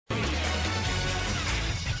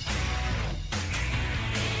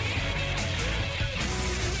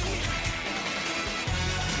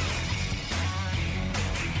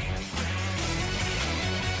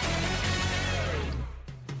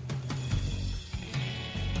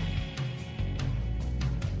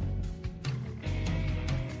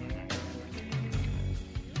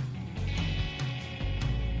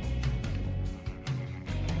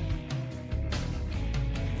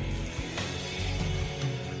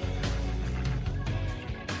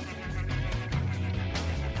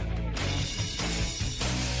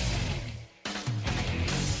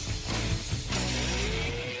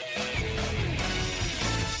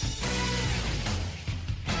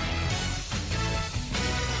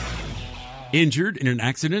Injured in an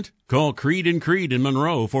accident? Call Creed & Creed in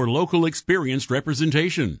Monroe for local experienced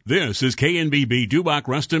representation. This is KNBB Dubach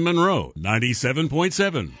Ruston Monroe,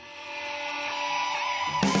 97.7.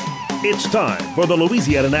 It's time for the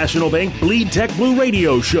Louisiana National Bank Bleed Tech Blue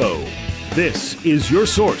Radio Show. This is your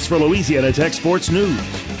source for Louisiana Tech sports news.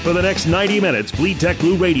 For the next 90 minutes, Bleed Tech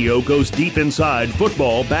Blue Radio goes deep inside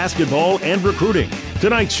football, basketball, and recruiting.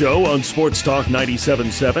 Tonight's show on Sports Talk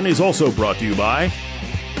 97.7 is also brought to you by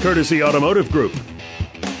Courtesy Automotive Group,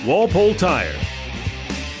 Walpole Tire,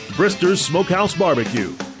 Brister's Smokehouse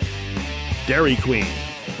Barbecue, Dairy Queen,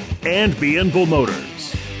 and Bienville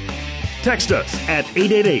Motors. Text us at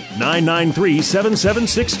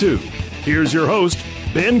 888-993-7762. Here's your host,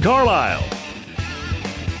 Ben Carlisle.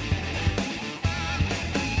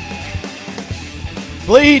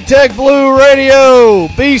 Bleed Tech Blue Radio,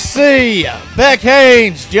 BC, Beck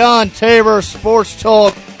Haynes, John Tabor, Sports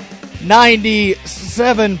Talk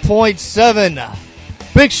 97.7.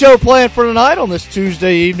 Big show planned for tonight on this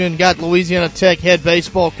Tuesday evening. Got Louisiana Tech head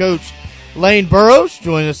baseball coach Lane Burroughs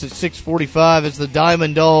joining us at 6:45 as the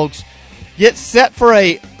Diamond Dogs get set for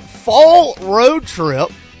a fall road trip.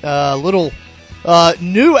 Little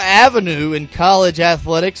new avenue in college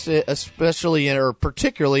athletics,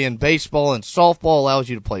 particularly in baseball and softball, allows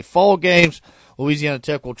you to play fall games. Louisiana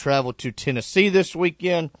Tech will travel to Tennessee this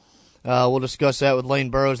weekend. We'll discuss that with Lane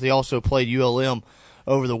Burroughs. They also played ULM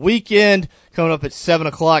over the weekend. Coming up at 7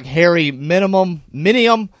 o'clock, Harry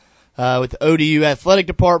Minium with the ODU Athletic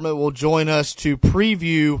Department will join us to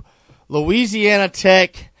preview Louisiana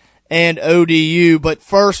Tech and ODU. But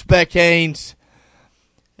first, Beck Haynes,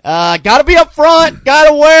 got to be up front, got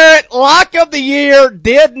to wear it. Lock of the year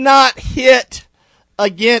did not hit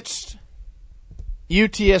against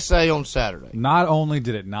UTSA on Saturday. Not only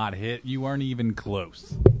did it not hit, you weren't even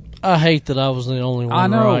close. I hate that I was the only one. I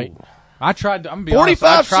know. Right. I tried to. I'm gonna be honest.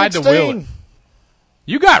 I tried to will it.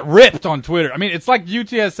 You got ripped on Twitter. I mean, it's like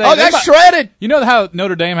UTSA. Oh, that's shredded. You know how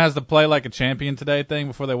Notre Dame has the play like a champion today thing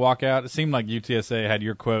before they walk out? It seemed like UTSA had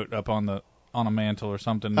your quote up on a mantle or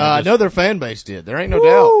something. I know their fan base did. There ain't no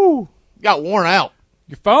doubt. Got worn out.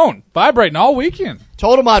 Your phone vibrating all weekend.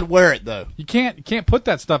 Told them I'd wear it though. You can't put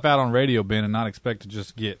that stuff out on radio, Ben, and not expect to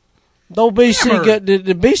just get. No, BC did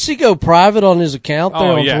BC go private on his account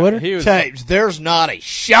there on Twitter? Tapes, there's not a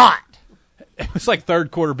shot. It was like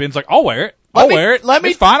third quarter. Ben's like, I'll wear it.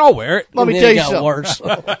 It's fine. I'll wear it. Let me tell you something. Worse.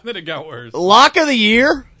 Then it got worse. Lock of the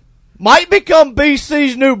year might become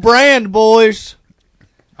BC's new brand, boys.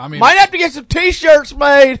 I mean, might have to get some T-shirts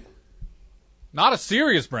made. Not a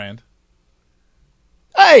serious brand.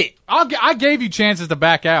 Hey, I gave you chances to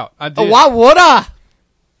back out. I did. Why would I?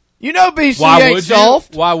 You know BC ain't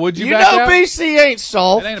soft. Why would you back out? You know BC ain't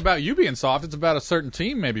soft. It ain't about you being soft. It's about a certain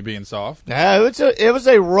team maybe being soft. No, it was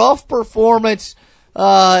a rough performance.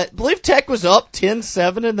 I believe Tech was up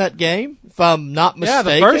 10-7 in that game, if I'm not mistaken.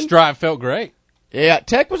 Yeah, the first drive felt great. Yeah,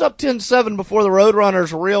 Tech was up 10-7 before the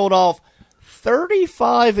Roadrunners reeled off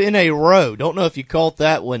 35 in a row. Don't know if you caught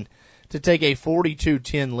that one, to take a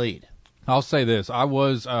 42-10 lead. I'll say this. I'm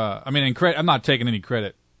not taking any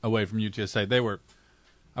credit away from UTSA.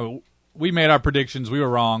 We made our predictions. We were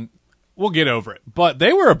wrong. We'll get over it. But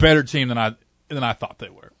they were a better team than I thought they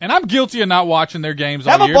were. And I'm guilty of not watching their games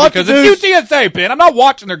all year because it's UTSA, Ben. I'm not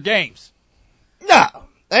watching their games. No,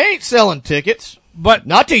 they ain't selling tickets. But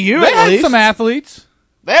not to you, they at least. had some athletes.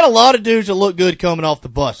 They had a lot of dudes that look good coming off the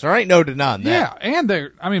bus. There ain't no denying that. Yeah,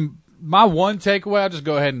 and my one takeaway, I'll just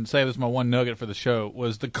go ahead and say this, my one nugget for the show,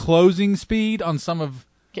 was the closing speed on some of...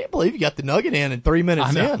 Can't believe you got the nugget in 3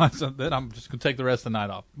 minutes in. I'm just going to take the rest of the night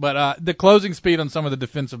off. But the closing speed on some of the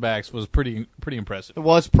defensive backs was pretty impressive. It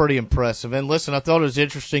was pretty impressive. And listen, I thought it was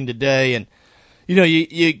interesting today. And,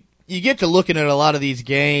 you get to looking at a lot of these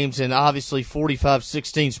games, and obviously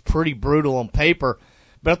 45-16 is pretty brutal on paper.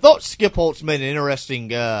 But I thought Skip Holtz made an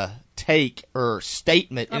interesting take or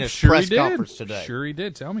statement in his press conference today. Sure he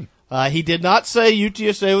did. Tell me. He did not say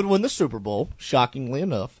UTSA would win the Super Bowl, shockingly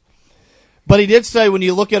enough. But he did say when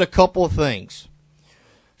you look at a couple of things,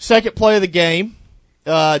 second play of the game,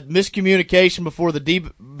 miscommunication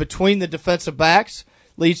between the defensive backs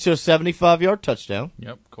leads to a 75-yard touchdown.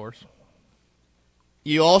 Yep, of course.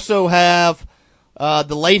 You also have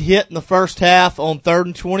the late hit in the first half on 3rd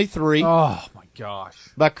and 23. Oh, my gosh.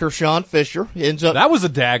 By Kershawn Fisher. That was a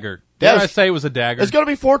dagger. Did I say it was a dagger? It's going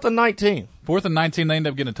to be 4th and 19. 4th and 19, they end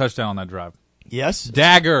up getting a touchdown on that drive. Yes.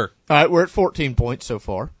 Dagger. All right, we're at 14 points so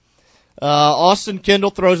far. Austin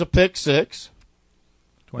Kendall throws a pick six.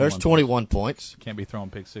 There's 21 points. Can't be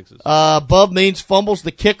throwing pick sixes. Bub Means fumbles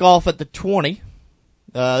the kickoff at the 20.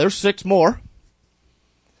 There's 6 more.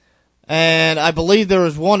 And I believe there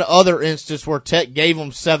was one other instance where Tech gave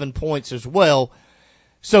them 7 points as well.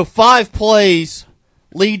 So 5 plays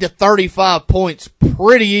lead to 35 points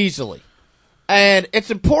pretty easily. And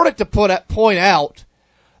it's important to point out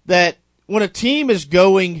that when a team is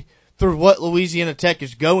going through what Louisiana Tech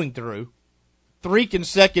is going through, 3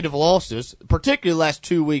 consecutive losses, particularly the last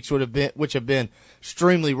 2 weeks which have been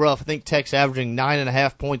extremely rough. I think Tech's averaging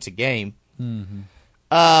 9.5 points a game.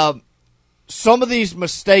 Mm-hmm. Some of these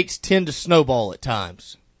mistakes tend to snowball at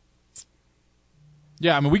times.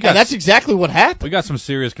 Yeah, I mean, and that's exactly what happened. We got some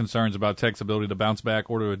serious concerns about Tech's ability to bounce back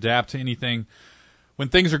or to adapt to anything. When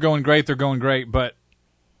things are going great, they're going great. But,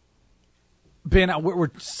 Ben, we're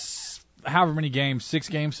however many games, 6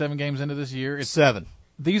 games, 7 games into this year? It's 7.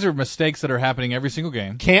 These are mistakes that are happening every single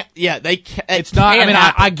game. It's not. I mean,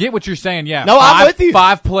 I get what you're saying. Yeah. No, I'm with you.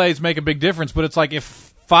 5 plays make a big difference, but it's like if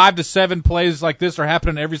 5 to 7 plays like this are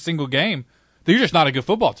happening every single game, then you're just not a good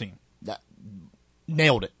football team.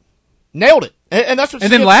 Nailed it. And that's what.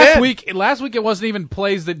 And then last week it wasn't even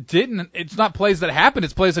plays that didn't. It's not plays that happened.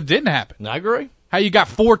 It's plays that didn't happen. I agree. How you got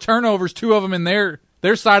 4 turnovers, 2 of them in their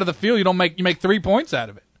side of the field. You make 3 points out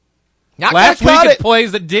of it. Last week it's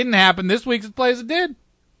plays that didn't happen. This week it's plays that did.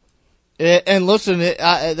 And listen,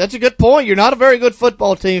 that's a good point. You're not a very good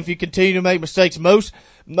football team if you continue to make mistakes.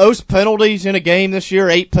 Most penalties in a game this year,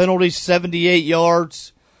 8 penalties, 78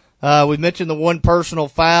 yards. We mentioned the 1 personal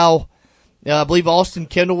foul. I believe Austin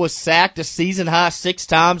Kendall was sacked a season-high 6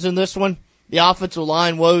 times in this one. The offensive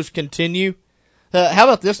line woes continue. How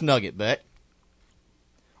about this nugget, Beck?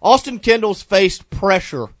 Austin Kendall's faced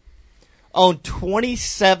pressure on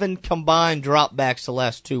 27 combined dropbacks the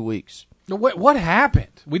last 2 weeks. What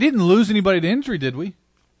happened? We didn't lose anybody to injury, did we?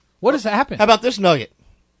 What has happened? How about this nugget?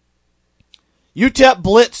 UTEP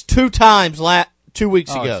blitzed 2 times 2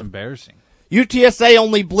 weeks ago. It's embarrassing. UTSA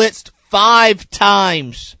only blitzed 5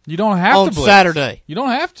 times. You don't have on to blitz. Saturday. You don't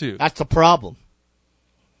have to. That's the problem.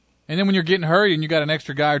 And then when you're getting hurried and you got an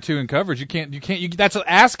extra guy or 2 in coverage, you can't. That's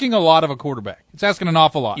asking a lot of a quarterback. It's asking an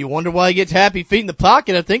awful lot. You wonder why he gets happy feet in the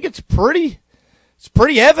pocket. I think it's pretty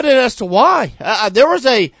evident as to why. There was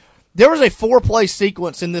a 4-play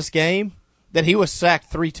sequence in this game that he was sacked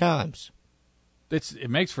 3 times. It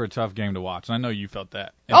makes for a tough game to watch, and I know you felt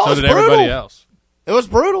that. And so did everybody else. It was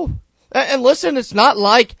brutal. And listen, it's not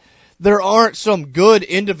like there aren't some good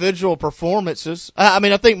individual performances. I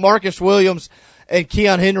mean, I think Marcus Williams and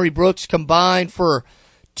Keon Henry Brooks combined for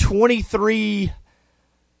 21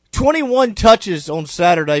 touches on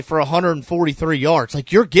Saturday for 143 yards.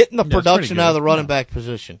 Like, you're getting the production out of the running back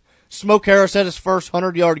position. Smoke Harris had his first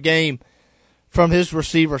 100-yard game from his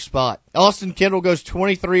receiver spot. Austin Kendall goes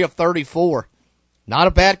 23 of 34. Not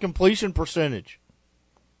a bad completion percentage.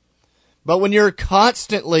 But when you're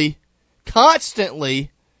constantly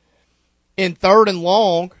in 3rd and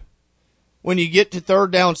long, when you get to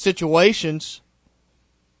 3rd down situations,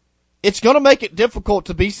 it's going to make it difficult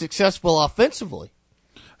to be successful offensively.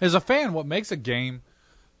 As a fan, what makes a game,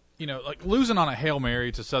 like losing on a Hail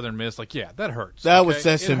Mary to Southern Miss, that hurts. That was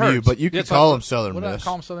SMU, but you can call them Southern Miss. What did I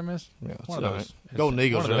call them, Southern Miss? Yeah, one of those. Golden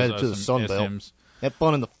Eagles are headed to the Sun Belt. Have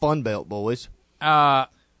fun in the Fun Belt, boys.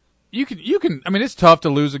 You can. I mean, it's tough to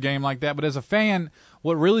lose a game like that, but as a fan,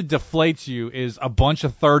 what really deflates you is a bunch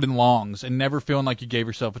of 3rd and longs and never feeling like you gave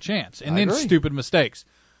yourself a chance, and then stupid mistakes.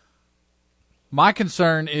 My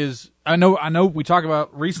concern is, I know we talk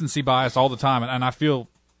about recency bias all the time, and I feel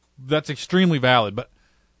that's extremely valid, but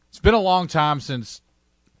it's been a long time since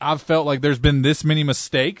I've felt like there's been this many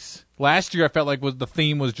mistakes. Last year, I felt like the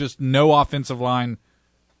theme was just no offensive line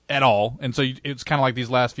at all, and so it's kind of like these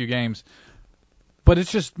last few games. But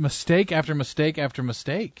it's just mistake after mistake after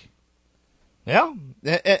mistake. Yeah,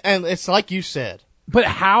 and it's like you said. But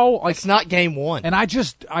how? It's not game 1. And I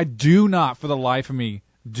do not, for the life of me,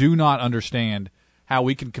 do not understand how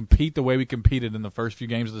we can compete the way we competed in the first few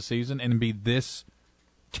games of the season and be this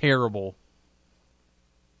terrible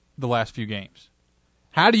the last few games.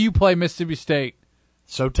 How do you play Mississippi State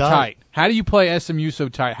so tight? How do you play SMU so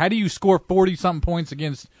tight? How do you score 40-something points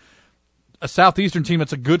against a Southeastern team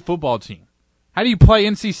that's a good football team? How do you play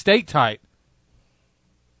NC State tight?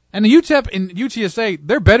 And the UTEP and UTSA,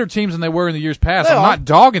 they're better teams than they were in the years past. I'm not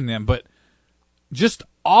dogging them, but just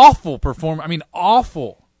awful performance. I mean,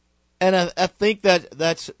 awful. And I think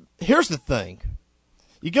that's – here's the thing.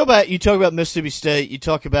 You go back, you talk about Mississippi State, you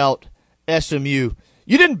talk about SMU.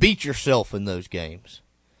 You didn't beat yourself in those games.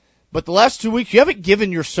 But the last 2 weeks, you haven't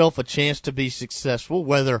given yourself a chance to be successful,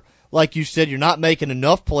 whether, like you said, you're not making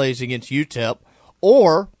enough plays against UTEP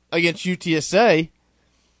or – against UTSA,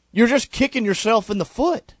 you're just kicking yourself in the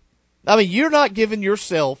foot. I mean, you're not giving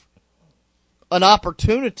yourself an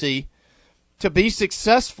opportunity to be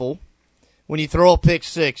successful when you throw a pick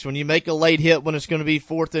six, when you make a late hit when it's going to be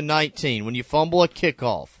 4th and 19, when you fumble a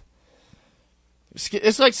kickoff.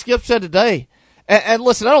 It's like Skip said today. And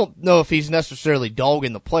listen, I don't know if he's necessarily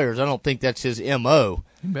dogging the players. I don't think that's his M.O.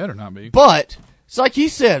 He better not be. But it's like he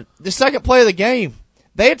said, the second play of the game,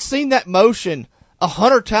 they had seen that motion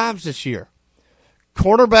 100 times this year.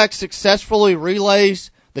 Cornerback successfully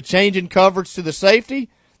relays the change in coverage to the safety.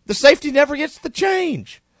 The safety never gets the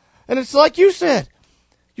change. And it's like you said,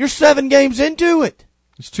 you're 7 games into it.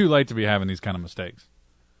 It's too late to be having these kind of mistakes.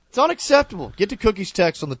 It's unacceptable. Get to Cookie's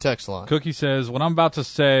text on the text line. Cookie says, what I'm about to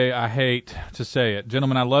say, I hate to say it.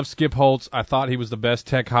 Gentlemen, I love Skip Holtz. I thought he was the best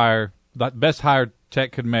hire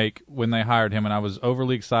Tech could make when they hired him, and I was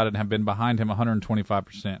overly excited and have been behind him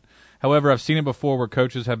 125%. However, I've seen it before where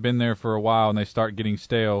coaches have been there for a while and they start getting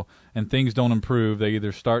stale and things don't improve. They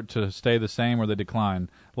either start to stay the same or they decline.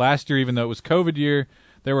 Last year, even though it was COVID year,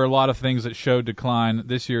 there were a lot of things that showed decline.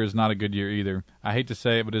 This year is not a good year either. I hate to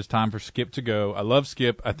say it, but it's time for Skip to go. I love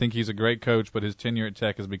Skip. I think he's a great coach, but his tenure at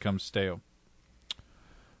Tech has become stale.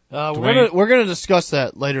 We're gonna discuss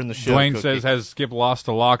that later in the show. Dwayne Cookie says, has Skip lost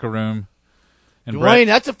the locker room? And Dwayne,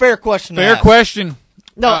 that's a fair question. Fair question.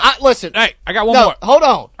 No, listen. Hey, I got one more.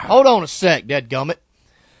 Hold on a sec, dadgummit.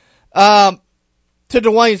 To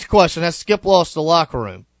Dwayne's question, has Skip lost the locker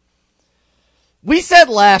room? We said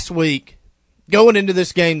last week, going into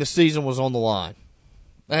this game, the season was on the line.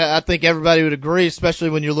 I think everybody would agree, especially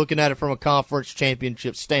when you're looking at it from a conference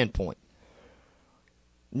championship standpoint.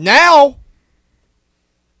 Now,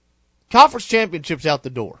 conference championship's out the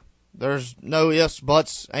door. There's no ifs,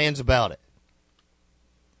 buts, ands about it.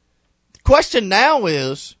 The question now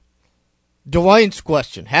is, Dwayne's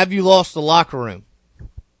question, have you lost the locker room?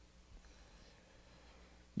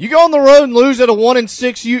 You go on the road and lose at a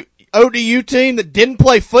 1-6 ODU team that didn't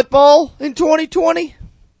play football in 2020?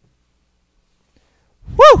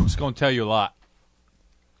 Woo! It's going to tell you a lot.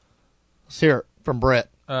 Let's hear it from Brett.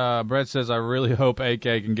 Brett says, I really hope AK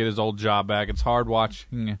can get his old job back. It's hard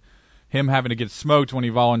watching him having to get smoked when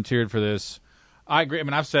he volunteered for this. I agree. I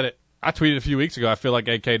mean, I've said it. I tweeted a few weeks ago, I feel like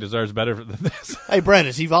AK deserves better than this. Hey, Brett,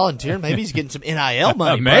 is he volunteering? Maybe he's getting some NIL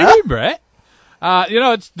money, Maybe, Brett.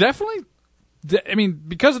 It's definitely,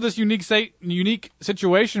 because of this unique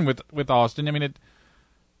situation with Austin,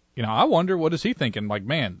 I wonder, what is he thinking? Like,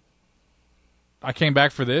 man, I came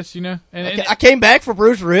back for this, And I came back for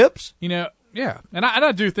Bruce Ripps. Yeah. And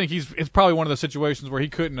I do think it's probably one of those situations where he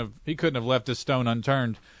couldn't have left his stone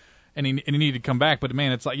unturned, and he needed to come back. But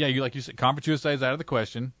man, it's like, like you said, Conference USA is out of the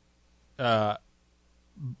question.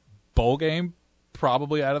 Bowl game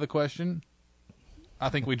probably out of the question. I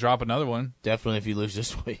think we drop another one. Definitely if you lose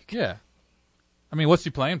this week. Yeah. I mean, what's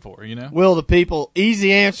he playing for, Will, the people,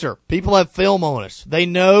 easy answer. People have film on us. They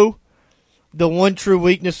know the one true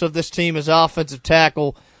weakness of this team is offensive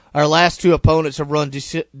tackle. Our last 2 opponents have run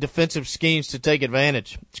defensive schemes to take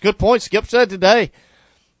advantage. It's a good point. Skip said today.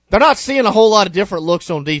 They're not seeing a whole lot of different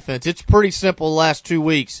looks on defense. It's pretty simple the last 2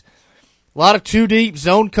 weeks. A lot of 2-deep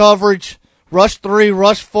zone coverage, rush 3,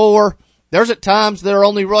 rush 4. There's at times they're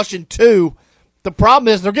only rushing 2. The problem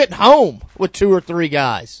is they're getting home with 2 or 3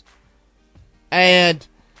 guys. And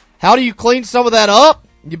how do you clean some of that up?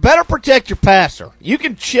 You better protect your passer. You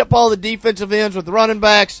can chip all the defensive ends with running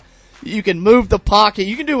backs. You can move the pocket.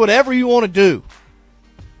 You can do whatever you want to do.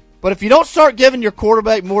 But if you don't start giving your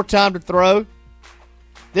quarterback more time to throw,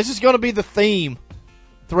 this is going to be the theme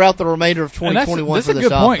throughout the remainder of 2021 that's for this a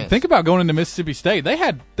good offense. point. Think about going into Mississippi State. They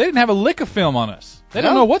didn't have a lick of film on us. They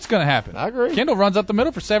don't know what's going to happen. I agree. Kendall runs up the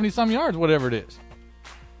middle for 70-some yards, whatever it is.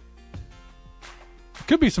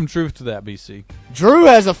 Could be some truth to that, BC. Drew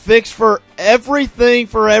has a fix for everything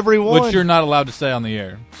for everyone. Which you're not allowed to say on the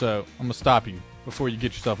air. So I'm going to stop you before you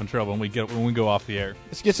get yourself in trouble when we go off the air.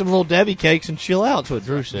 Let's get some little Debbie cakes and chill out, is what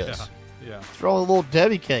Drew says. Yeah. Throw a little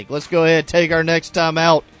Debbie cake. Let's go ahead and take our next time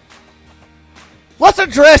out. Let's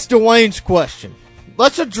address Dwayne's question.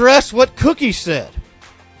 Let's address what Cookie said.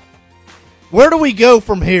 Where do we go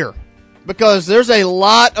from here? Because there's a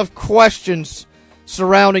lot of questions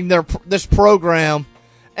surrounding this program.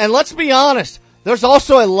 And let's be honest, there's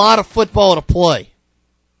also a lot of football to play.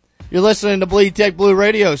 You're listening to Bleed Tech Blue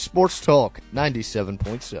Radio, Sports Talk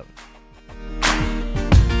 97.7.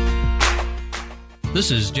 This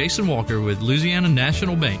is Jason Walker with Louisiana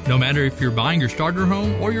National Bank. No matter if you're buying your starter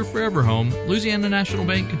home or your forever home, Louisiana National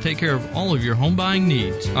Bank can take care of all of your home buying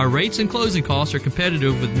needs. Our rates and closing costs are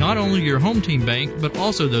competitive with not only your home team bank, but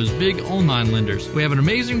also those big online lenders. We have an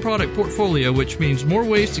amazing product portfolio, which means more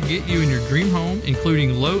ways to get you in your dream home,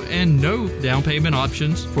 including low and no down payment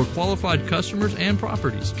options for qualified customers and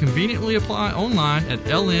properties. Conveniently apply online at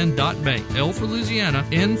ln.bank. L for Louisiana,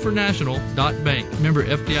 N for national.bank. Member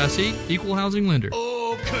FDIC, Equal Housing Lender.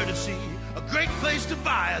 Oh, Courtesy, a great place to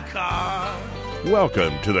buy a car.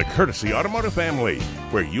 Welcome to the Courtesy Automotive family,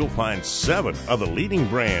 where you'll find 7 of the leading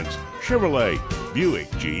brands: Chevrolet,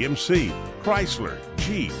 Buick, GMC, Chrysler,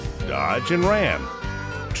 Jeep, Dodge, and Ram.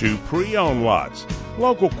 2 pre-owned lots,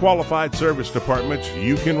 local qualified service departments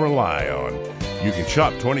you can rely on. You can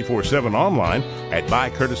shop 24/7 online at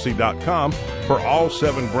buycourtesy.com for all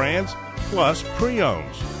 7 brands, plus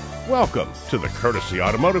pre-owns. Welcome to the Courtesy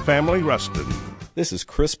Automotive family, Ruston. This is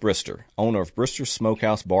Chris Brister, owner of Brister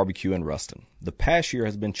Smokehouse Barbecue in Ruston. The past year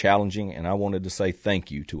has been challenging, and I wanted to say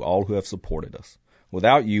thank you to all who have supported us.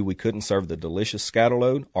 Without you, we couldn't serve the delicious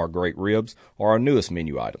scatterload, our great ribs, or our newest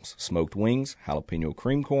menu items, smoked wings, jalapeno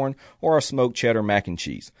cream corn, or our smoked cheddar mac and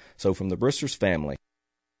cheese. So from the Brister's family,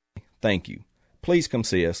 thank you. Please come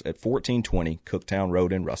see us at 1420 Cooktown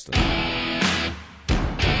Road in Ruston.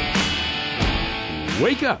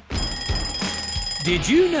 Wake up. Did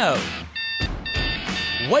you know?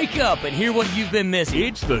 Wake up and hear what you've been missing.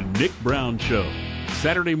 It's the Nick Brown Show.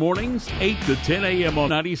 Saturday mornings, 8 to 10 a.m.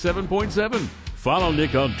 on 97.7. Follow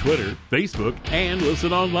Nick on Twitter, Facebook, and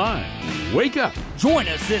listen online. Wake up. Join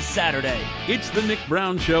us this Saturday. It's the Nick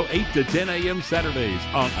Brown Show, 8 to 10 a.m. Saturdays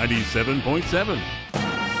on 97.7.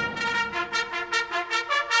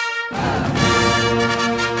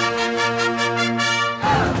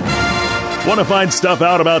 Want to find stuff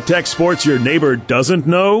out about tech sports your neighbor doesn't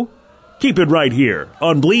know? Keep it right here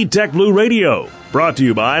on Bleed Tech Blue Radio. Brought to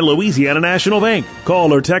you by Louisiana National Bank.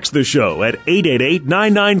 Call or text the show at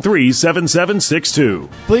 888-993-7762.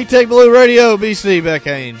 Bleed Tech Blue Radio, BC Beck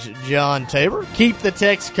Haynes, John Tabor. Keep the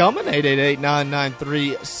text coming,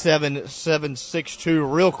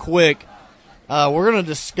 888-993-7762. Real quick, we're going to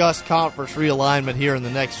discuss conference realignment here in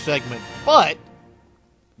the next segment. But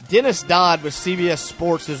Dennis Dodd with CBS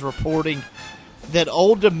Sports is reporting that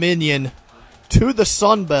Old Dominion to the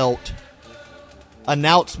Sun Belt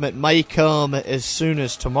announcement may come as soon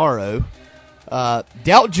as tomorrow.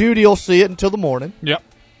 Doubt Judy will see it until the morning. Yep.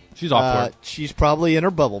 She's off work. She's probably in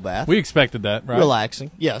her bubble bath. We expected that, right?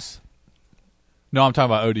 Relaxing, yes. No, I'm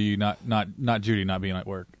talking about ODU, not Judy not being at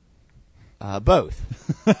work. Both.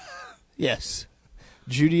 Yes.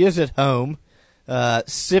 Judy is at home.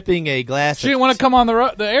 Sipping a glass. She didn't want to come on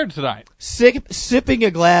the air tonight. Sipping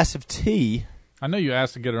a glass of tea. I know you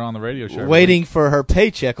asked to get her on the radio show. Waiting for her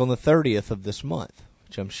paycheck on the 30th of this month,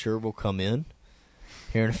 which I'm sure will come in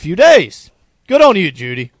here in a few days. Good on you,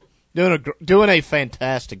 Judy. Doing a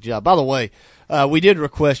fantastic job. By the way, we did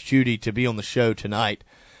request Judy to be on the show tonight.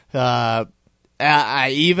 I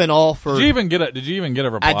even offered. Did you even get a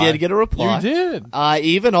reply? I did get a reply. You did. I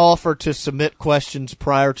even offered to submit questions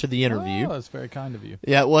prior to the interview. Oh, that's very kind of you.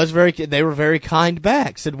 Yeah, it was they were very kind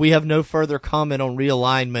back. Said we have no further comment on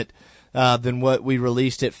realignment than what we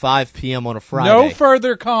released at 5 p.m. on a Friday. No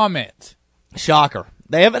further comment. Shocker.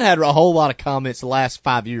 They haven't had a whole lot of comments the last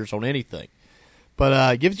 5 years on anything.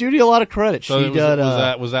 But give Judy a lot of credit. So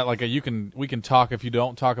was that like we can talk if you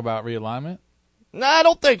don't talk about realignment? No, I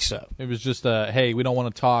don't think so. It was just hey, we don't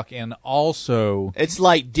want to talk, and also it's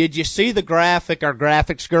like, did you see the graphic our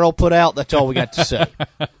graphics girl put out? That's all we got to say.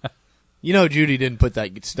 You know, Judy didn't put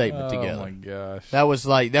that statement together. Oh my gosh, that was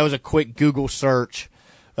a quick Google search.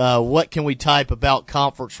 What can we type about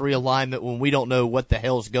conference realignment when we don't know what the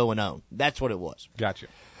hell's going on? That's what it was. Gotcha.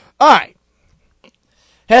 All right.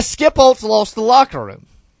 Has Skip Holtz lost the locker room?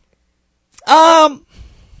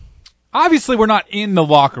 Obviously, we're not in the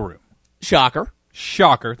locker room. Shocker.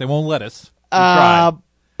 They won't let us. But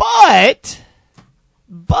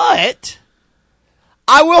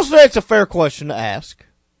I will say it's a fair question to ask.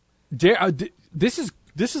 This is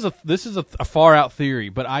a far out theory,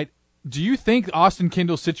 but do you think Austin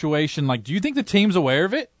Kendall's situation, do you think the team's aware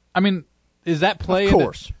of it? I mean, is that play? Of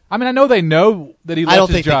course. I mean, I know they know that he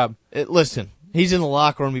left his job. Listen, he's in the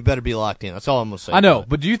locker room. He better be locked in. That's all I'm going to say. I know,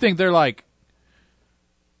 but do you think they're like,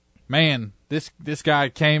 man, this guy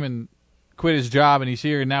came and quit his job and he's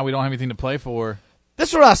here and now we don't have anything to play for? This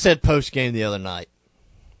is what I said post-game the other night.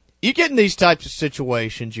 You get in these types of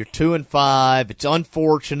situations, you're 2-5, it's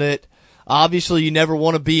unfortunate. Obviously, you never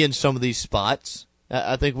want to be in some of these spots.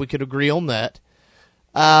 I think we could agree on that.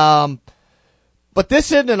 But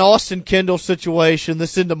this isn't an Austin Kendall situation.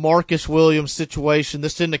 This isn't a Marcus Williams situation.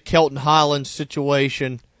 This isn't a Kelton Highlands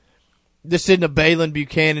situation. This isn't a Balin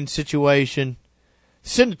Buchanan situation.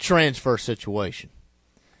 This isn't a transfer situation.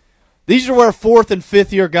 These are where 4th and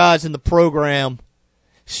 5th year guys in the program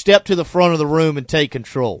step to the front of the room and take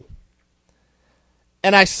control.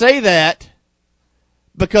 And I say that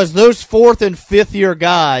because those 4th and 5th year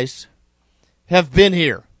guys have been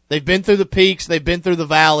here. They've been through the peaks. They've been through the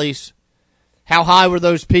valleys. How high were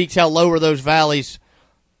those peaks? How low were those valleys?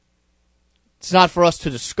 It's not for us to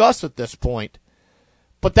discuss at this point.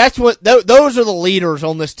 But that's what those are the leaders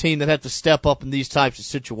on this team that have to step up in these types of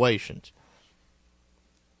situations.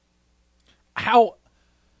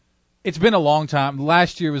 It's been a long time.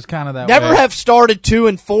 Last year was kind of that Never way. have started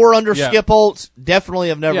 2-4 under Skip Holtz. Definitely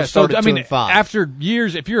have never started 2-5. After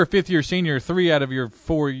years, if you're a 5th-year senior, 3 out of your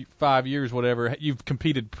 4-5 years, whatever, you've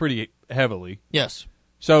competed pretty heavily. Yes.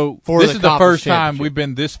 So this is the first time we've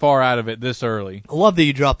been this far out of it this early. I love that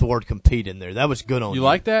you dropped the word compete in there. That was good on you. You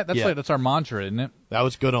like that? That's our mantra, isn't it? That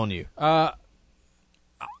was good on you. I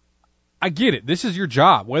get it. This is your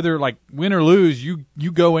job. Whether win or lose, you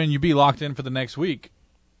go in, you be locked in for the next week.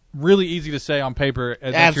 Really easy to say on paper.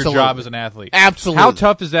 That's your job as an athlete. Absolutely. How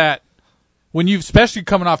tough is that when you've, especially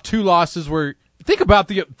coming off 2 losses, where think about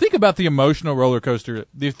the emotional roller coaster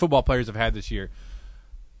the football players have had this year.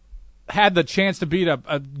 Had the chance to beat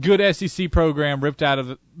a good SEC program ripped out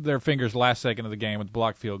of their fingers last second of the game with the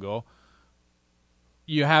blocked field goal.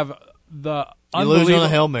 You have the you lose on a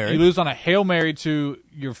Hail Mary. You lose on a Hail Mary to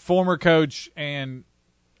your former coach and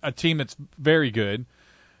a team that's very good.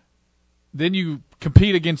 Then you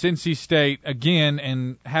compete against NC State again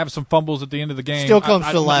and have some fumbles at the end of the game. Still comes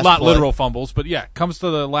to the last Not play. literal fumbles, but yeah, comes to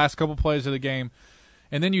the last couple plays of the game.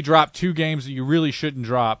 And then you drop 2 games that you really shouldn't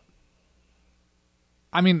drop.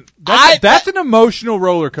 I mean, that's an emotional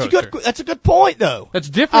roller coaster. That's a good point, though. That's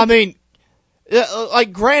different. I mean,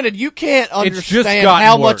 granted, you can't understand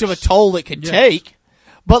how much of a toll it could take,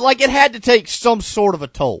 but it had to take some sort of a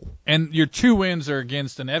toll. And your 2 wins are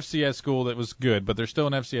against an FCS school that was good, but they're still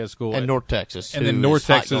an FCS school. And North Texas. And then North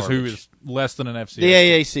Texas, who is less than an FCS The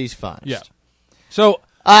AAC's finest. Yeah. So,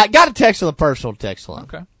 got a text on the personal text line.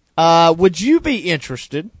 Okay. Would you be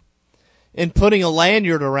interested in putting a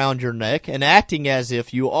lanyard around your neck and acting as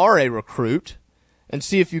if you are a recruit and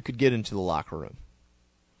see if you could get into the locker room?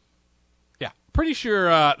 Yeah. Pretty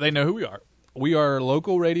sure they know who we are. We are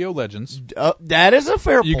local radio legends. That is a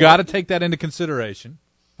fair point. You got to take that into consideration.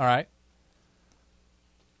 All right?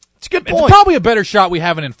 It's a good point. It's probably a better shot we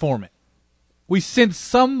have an informant. We send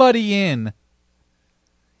somebody in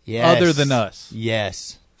other than us.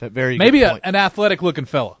 Yes. Very Maybe good point. an athletic-looking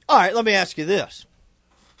fella. All right, let me ask you this.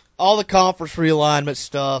 All the conference realignment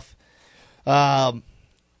stuff, I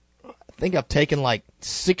think I've taken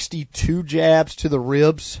 62 jabs to the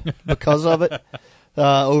ribs because of it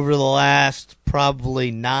over the last probably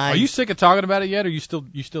 9. Are you sick of talking about it yet, or you still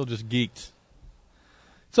just geeked?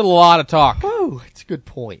 It's a lot of talk. Oh, it's a good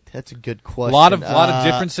point. That's a good question. A lot of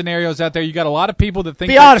different scenarios out there. You got a lot of people that think.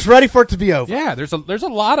 Be honest, ready for it to be over. Yeah, there's a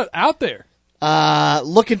lot out there.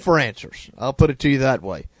 Looking for answers. I'll put it to you that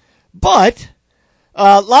way. But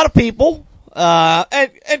a lot of people,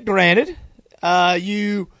 and granted,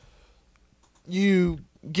 you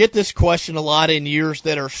get this question a lot in years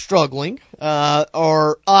that are struggling,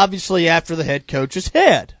 or obviously after the head coach's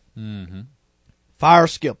head. Mm-hmm. Fire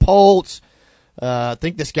Skip Holtz. I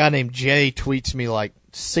think this guy named Jay tweets me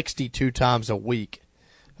 62 times a week.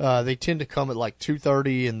 They tend to come at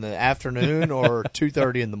 2:30 in the afternoon or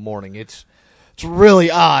 2:30 in the morning. It's really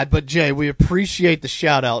odd, but Jay, we appreciate the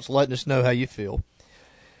shout outs, letting us know how you feel.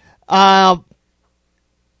 I'll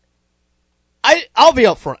be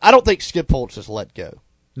up front. I don't think Skip Holtz is let go.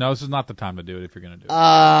 No, this is not the time to do it if you're going to do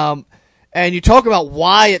it. And you talk about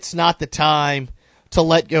why it's not the time to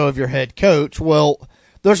let go of your head coach. Well,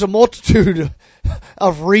 there's a multitude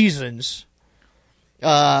of reasons.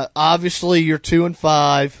 Obviously, you're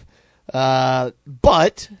 2-5,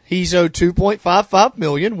 but he's owed $2.55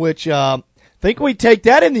 million, which I think we take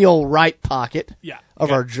that in the old right pocket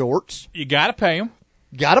of our jorts. You got to pay him.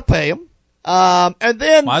 Got to pay him. And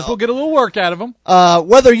then might as well get a little work out of him.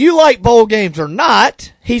 Whether you like bowl games or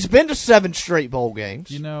not, he's been to 7 straight bowl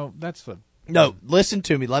games. No, listen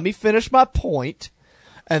to me. Let me finish my point,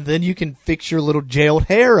 and then you can fix your little jailed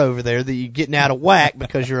hair over there that you're getting out of whack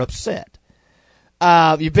because you're upset.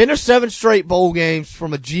 You've been to 7 straight bowl games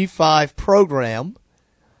from a G5 program,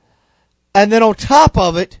 and then on top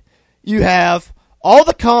of it, you have all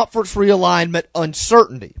the conference realignment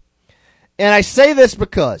uncertainty. And I say this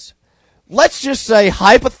because, let's just say,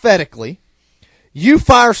 hypothetically, you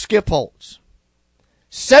fire Skip Holtz.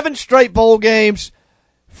 7 straight bowl games,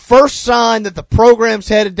 first sign that the program's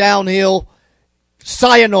headed downhill.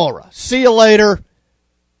 Sayonara. See you later.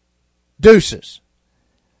 Deuces.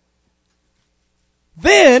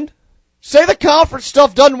 Then, say the conference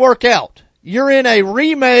stuff doesn't work out. You're in a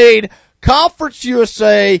remade Conference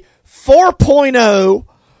USA 4.0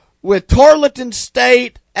 with Tarleton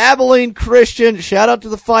State, Abilene Christian, shout out to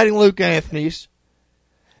the Fighting Luke Anthonys,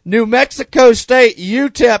 New Mexico State,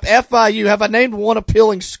 UTEP, FIU. Have I named one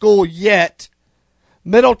appealing school yet?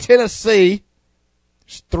 Middle Tennessee,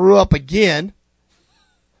 just threw up again.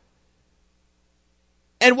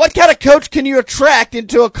 And what kind of coach can you attract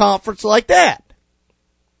into a conference like that?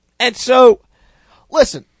 And so,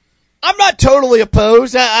 listen, I'm not totally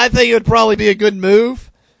opposed. I think it would probably be a good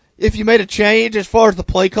move if you made a change as far as the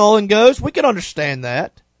play calling goes. We can understand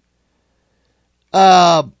that.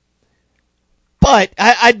 But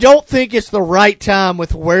I don't think it's the right time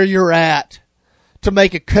with where you're at to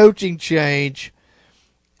make a coaching change.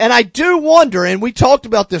 And I do wonder, and we talked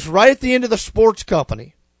about this right at the end of the sports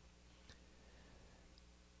company,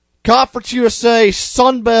 Conference USA,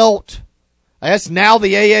 Sun Belt, I guess now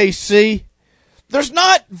the AAC, there's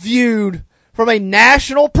not viewed from a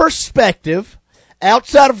national perspective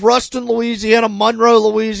outside of Ruston, Louisiana, Monroe,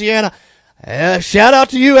 Louisiana. Shout out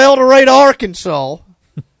to you, El Dorado, Arkansas.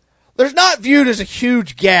 There's not viewed as a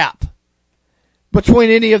huge gap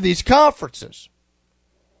between any of these conferences.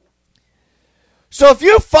 So if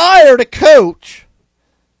you fired a coach,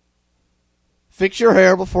 fix your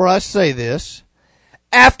hair before I say this,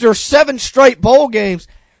 after 7 straight bowl games,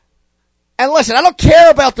 and listen, I don't care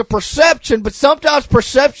about the perception, but sometimes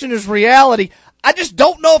perception is reality. I just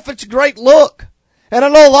don't know if it's a great look. And I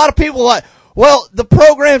know a lot of people are like, well, the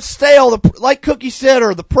program's stale, like Cookie said,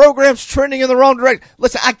 or the program's trending in the wrong direction.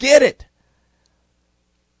 Listen, I get it.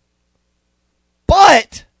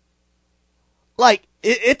 But, like,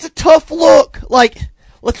 it's a tough look. Like,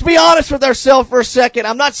 let's be honest with ourselves for a second.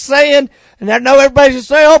 I'm not saying, and I know everybody's going to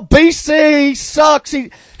say, oh, BC sucks. He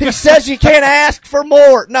says you can't ask for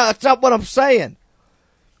more. No, that's not what I'm saying.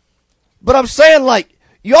 But I'm saying, like,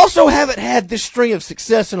 you also haven't had this string of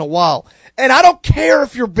success in a while. And I don't care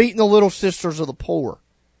if you're beating the Little Sisters of the Poor.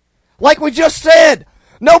 Like we just said,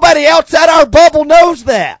 nobody outside our bubble knows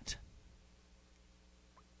that.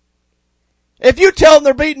 If you tell them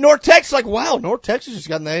they're beating North Texas, like, wow, North Texas just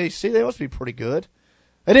got in the AAC, they must be pretty good.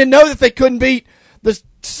 They didn't know that they couldn't beat the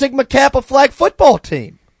Sigma Kappa flag football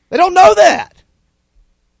team. They don't know that.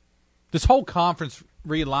 This whole conference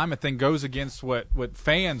realignment thing goes against what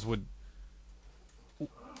fans would.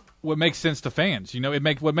 What makes sense to fans, you know,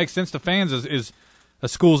 what makes sense to fans is a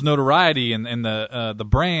school's notoriety and the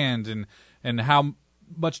brand and how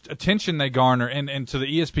much attention they garner, and to the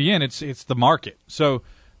ESPN, it's the market. So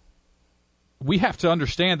we have to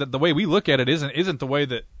understand that the way we look at it isn't the way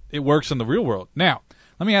that it works in the real world. Now,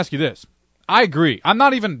 let me ask you this: I agree. I'm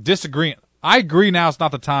not even disagreeing. I agree. Now it's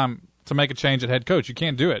not the time to make a change at head coach. You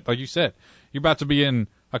can't do it, like you said. You're about to be in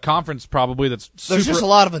a conference probably that's super, there's just a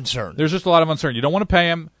lot of uncertainty. There's just a lot of uncertainty. You don't want to pay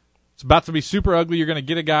him. It's about to be super ugly. You're going to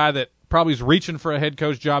get a guy that probably is reaching for a head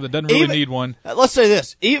coach job that doesn't really need one. Let's say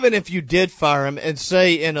this. Even if you did fire him and let's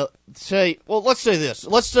say this.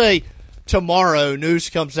 Let's say tomorrow news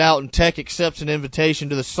comes out and Tech accepts an invitation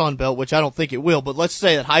to the Sun Belt, which I don't think it will, but let's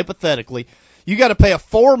say that hypothetically you got to pay a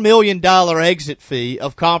 $4 million exit fee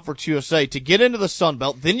of Conference USA to get into the Sun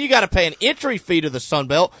Belt. Then you got to pay an entry fee to the Sun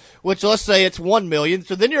Belt, which let's say it's $1 million.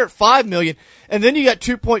 So then you're at $5 million, and then you got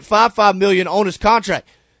 $2.55 million on his contract.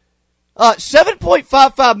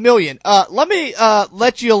 $7.55 million. Let me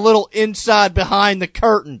let you a little inside behind the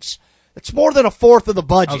curtains. It's more than a fourth of the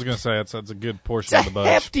budget. I was going to say that's a good portion of the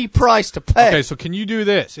budget. It's a hefty price to pay. Okay, so can you do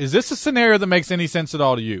this? Is this a scenario that makes any sense at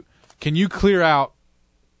all to you? Can you clear out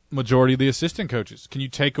majority of the assistant coaches? Can you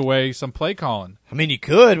take away some play calling? I mean, you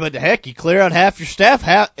could, but heck, you clear out half your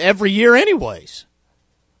staff every year anyways.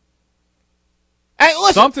 Hey,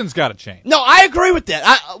 listen, something's got to change. No, I agree with that.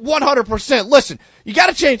 100%. Listen, you got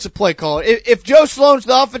to change the play call. If Joe Sloan's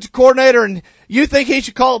the offensive coordinator and you think he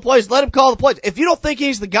should call the plays, let him call the plays. If you don't think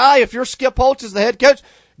he's the guy, if you're Skip Holtz as the head coach,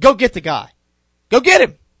 go get the guy. Go get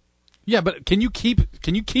him. Yeah, but can you keep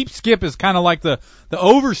Skip as kind of like the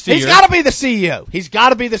overseer? He's got to be the CEO. He's got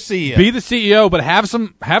to be the CEO. Be the CEO, but have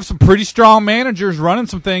some pretty strong managers running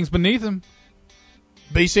some things beneath him.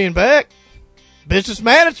 BC and Beck, business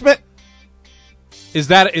management. Is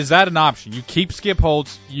that an option? You keep Skip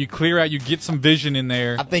Holtz, you clear out, you get some vision in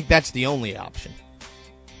there. I think that's the only option.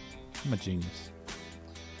 I'm a genius.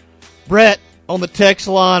 Brett on the text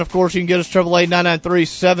line. Of course, you can get us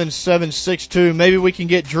 888-993-7762. Maybe we can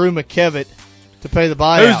get Drew McKevitt to pay the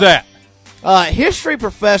buyout. Who's that? history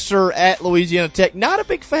professor at Louisiana Tech. Not a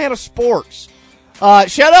big fan of sports.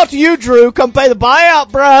 Shout out to you, Drew. Come pay the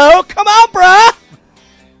buyout, bro. Come on, bro.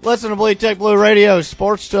 Listen to Bleed Tech Blue Radio,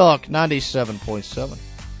 Sports Talk 97.7.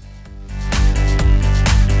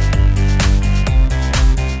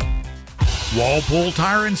 Walpole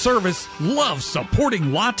Tire and Service loves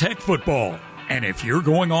supporting La Tech football. And if you're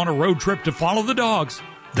going on a road trip to follow the Dogs,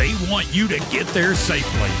 they want you to get there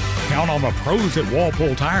safely. Count on the pros at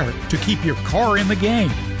Walpole Tire to keep your car in the game.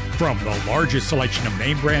 From the largest selection of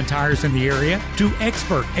name brand tires in the area to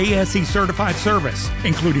expert ASE certified service,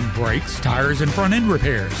 including brakes, tires, and front end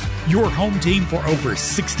repairs. Your home team for over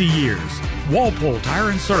 60 years. Walpole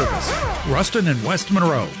Tire and Service, Ruston and West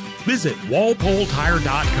Monroe. Visit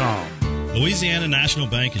walpoletire.com. Louisiana National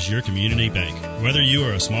Bank is your community bank. Whether you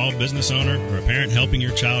are a small business owner or a parent helping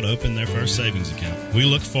your child open their first savings account, we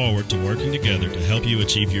look forward to working together to help you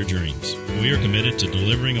achieve your dreams. We are committed to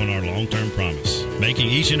delivering on our long-term promise, making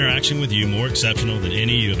each interaction with you more exceptional than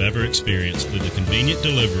any you have ever experienced through the convenient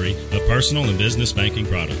delivery of personal and business banking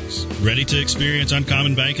products. Ready to experience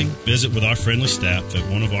uncommon banking? Visit with our friendly staff at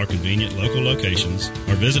one of our convenient local locations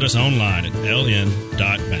or visit us online at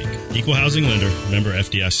ln.bank. Equal housing lender, member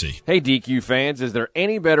FDIC. Hey, DQ fans, is there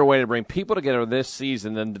any better way to bring people together this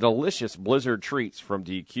season than the delicious Blizzard treats from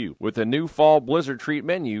DQ? With the new fall Blizzard treat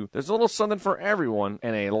menu, there's a little something for everyone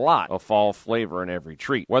and a lot of fall flavor in every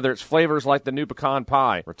treat. Whether it's flavors like the new pecan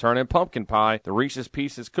pie, returning pumpkin pie, the Reese's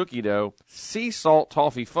Pieces cookie dough, sea salt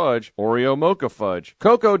toffee fudge, Oreo mocha fudge,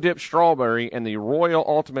 cocoa dipped strawberry, and the Royal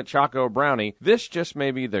Ultimate Choco Brownie, this just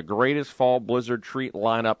may be the greatest fall Blizzard treat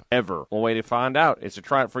lineup ever. One way to find out is to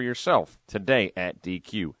try it for yourself today at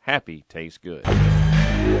DQ. Happy tastes good.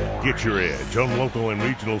 Get your edge on local and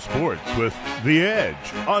regional sports with The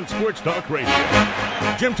Edge on Sports Talk Radio.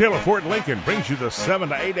 Jim Taylor Ford Lincoln brings you the 7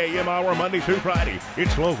 to 8 a.m. hour Monday through Friday.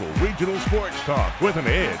 It's local regional sports talk with an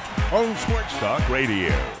edge on Sports Talk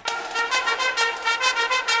Radio.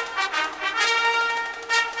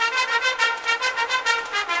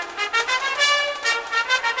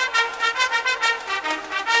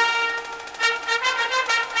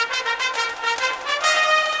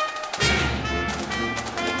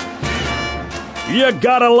 You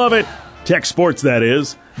gotta love it. Tech sports, that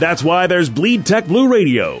is. That's why there's Bleed Tech Blue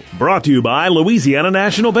Radio, brought to you by Louisiana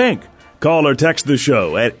National Bank. Call or text the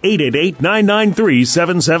show at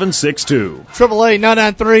 888-993-7762.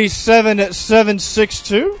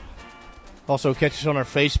 888-993-7762. Also catch us on our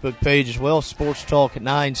Facebook page as well, Sports Talk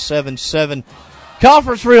 977.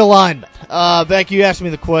 Conference realignment. Beck, you asked me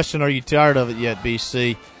the question, are you tired of it yet,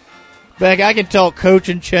 BC? Beck, I can talk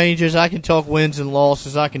coaching changes, I can talk wins and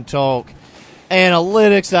losses, I can talk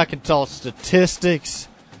analytics, I can talk statistics.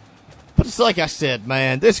 But it's like I said,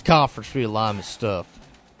 man, this conference realignment stuff,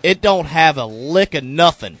 it don't have a lick of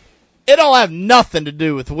nothing. It don't have nothing to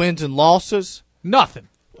do with wins and losses. Nothing.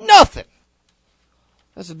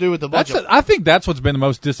 Has to do with the budget. I think that's what's been the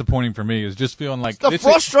most disappointing for me, is just feeling like it's the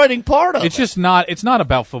frustrating part of it. It's just not. It's not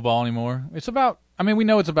about football anymore. It's about. I mean, we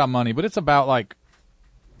know it's about money, but it's about like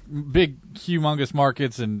big, humongous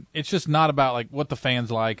markets, and it's just not about like what the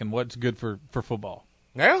fans like and what's good for football.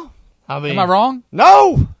 Yeah, I mean, am I wrong?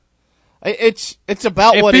 No, it's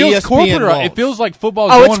about what ESPN corporate. wants. It feels like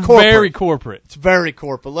football is going very corporate. It's very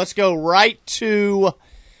corporate. Let's go right to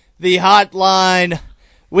the hotline.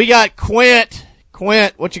 We got Quint.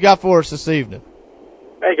 Quint, what you got for us this evening?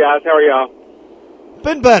 Hey guys, how are y'all?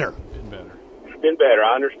 Been better. Been better.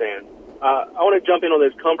 I understand. I want to jump in on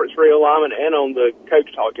this conference realignment and on the coach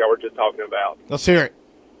talk y'all were just talking about. Let's hear it.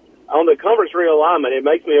 On the conference realignment, it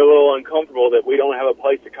makes me a little uncomfortable that we don't have a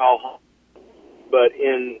place to call home. But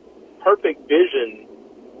in perfect vision,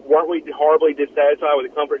 weren't we horribly dissatisfied with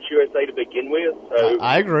the Conference USA to begin with? So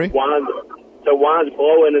I agree. Why is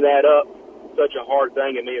blowing that up such a hard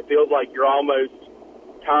thing? I mean, it feels like you're almost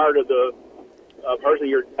tired of the person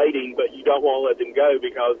you're dating, but you don't want to let them go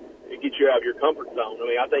because it gets you out of your comfort zone. I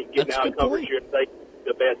mean, I think getting out of Conference USA is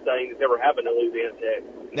the best thing that's ever happened to Louisiana Tech.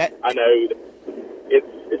 I know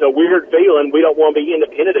it's a weird feeling. We don't want to be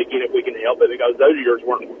independent again if we can help it, because those years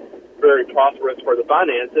weren't very prosperous for the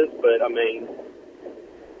finances. But, I mean,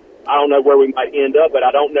 I don't know where we might end up, but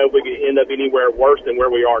I don't know if we could end up anywhere worse than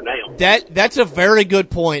where we are now. That's a very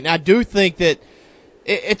good point. I do think that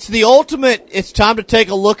it's the ultimate, it's time to take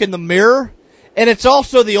a look in the mirror, and it's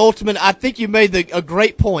also the ultimate, I think you made a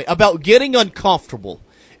great point about getting uncomfortable.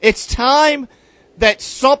 It's time that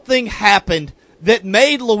something happened that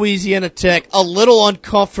made Louisiana Tech a little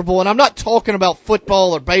uncomfortable, and I'm not talking about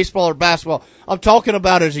football or baseball or basketball. I'm talking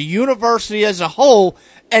about as a university as a whole,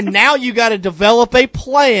 and now you got to develop a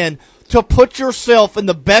plan to put yourself in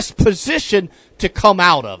the best position to come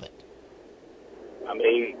out of it. I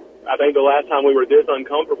mean, I think the last time we were this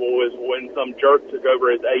uncomfortable was when some jerk took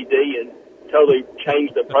over as AD and totally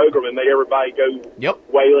changed the program and made everybody go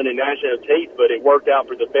wailing and gnashing of teeth, but it worked out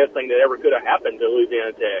for the best thing that ever could have happened to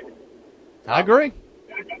Louisiana Tech. I agree.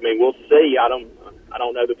 I mean, we'll see. I don't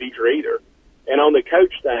know the future either. And on the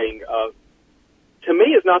coach thing, to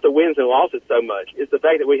me, it's not the wins and losses so much. It's the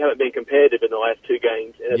fact that we haven't been competitive in the last 2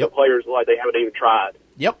 games, and the players like they haven't even tried.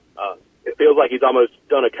 Yep. It feels like he's almost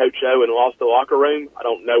done a coach show and lost the locker room. I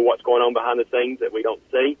don't know what's going on behind the scenes that we don't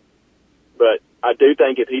see. But I do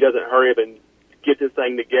think if he doesn't hurry up and get this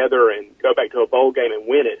thing together and go back to a bowl game and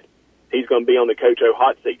win it, he's going to be on the Coach O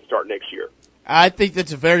hot seat to start next year. I think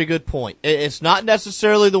that's a very good point. It's not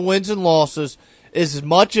necessarily the wins and losses as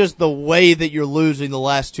much as the way that you're losing the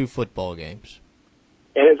last 2 football games.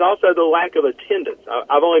 And it's also the lack of attendance.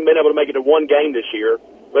 I've only been able to make it to 1 game this year,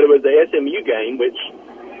 but it was the SMU game, which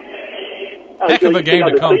heck of a game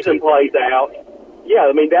to come to. The season plays out. Yeah,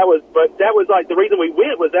 I mean that was like the reason we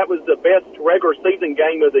went was that was the best regular season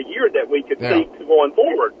game of the year that we could see going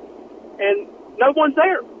forward, and no one's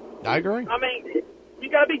there. I agree. I mean, you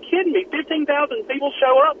got to be kidding me! 15,000 people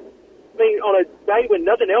show up. I mean, on a day when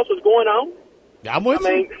nothing else was going on. I'm with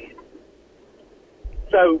you.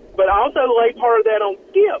 So, but I also lay part of that on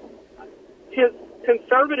Skip. His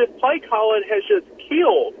conservative play calling has just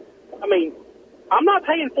killed. I mean, I'm not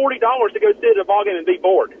paying $40 to go sit at a ballgame and be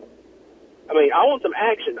bored. I mean, I want some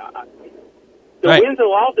action. The wins and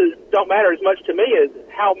losses don't matter as much to me as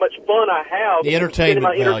how much fun I have. The entertainment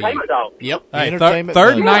my value. Entertainment dog. Yep. Hey,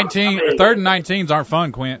 third and 19s aren't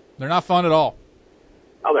fun, Quint. They're not fun at all.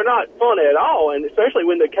 Oh, they're not fun at all, and especially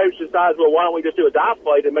when the coach decides, well, why don't we just do a dive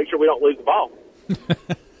play to make sure we don't lose the ball?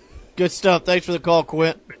 Good stuff. Thanks for the call,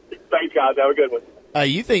 Quint. Thanks, guys. Have a good one.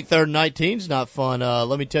 You think 3rd and 19's not fun.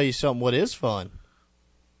 Let me tell you something. What is fun?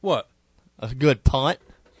 What? A good punt.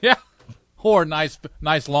 Yeah. Or a nice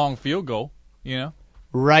long field goal, you know.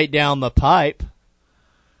 Right down the pipe.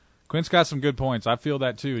 Quint's got some good points. I feel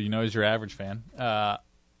that too, you know, as your average fan.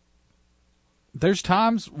 There's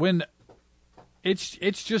times when it's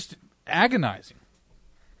just agonizing.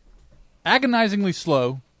 Agonizingly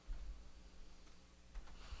slow.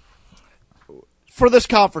 For this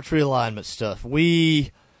conference realignment stuff,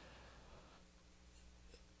 we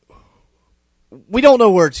don't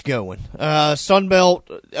know where it's going. Sunbelt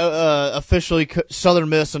officially, Southern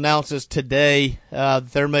Miss announces today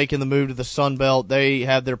they're making the move to the Sunbelt. They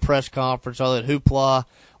have their press conference, all that hoopla.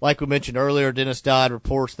 Like we mentioned earlier, Dennis Dodd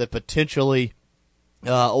reports that potentially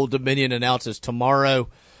Old Dominion announces tomorrow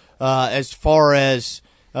as far as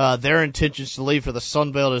their intentions to leave for the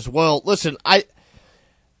Sunbelt as well. Listen,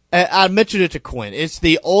 I mentioned it to Quinn. It's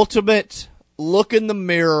the ultimate look in the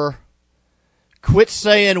mirror. Quit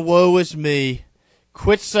saying, woe is me.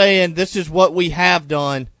 Quit saying, this is what we have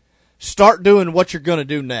done. Start doing what you're going to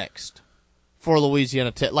do next for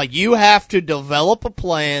Louisiana Tech. Like, you have to develop a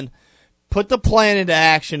plan, put the plan into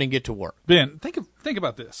action, and get to work. Ben, think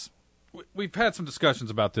about this. We've had some discussions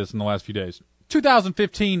about this in the last few days.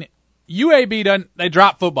 2015, UAB they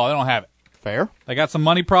dropped football. They don't have it. Fair. They got some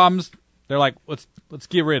money problems. They're like, let's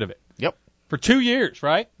get rid of it. Yep. For 2 years,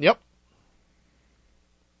 right? Yep.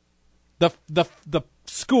 The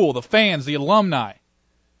school, the fans, the alumni,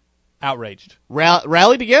 outraged.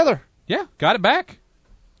 Rally together. Yeah, got it back.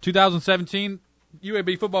 2017,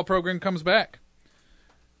 UAB football program comes back.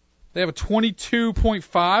 They have a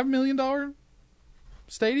 $22.5 million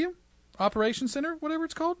stadium, operations center, whatever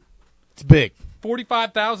it's called. It's big.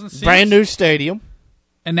 45,000 seats. Brand new stadium.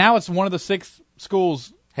 And now it's one of the 6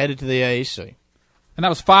 schools headed to the AAC. And that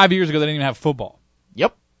was 5 years ago. They didn't even have football.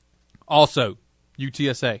 Yep. Also,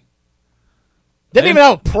 UTSA. Didn't even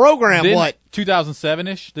have a program.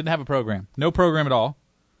 2007-ish. Didn't have a program. No program at all.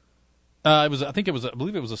 I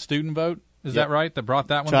believe it was a student vote. Is that right? That brought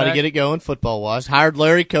that one back? Try to get it going football-wise. Hired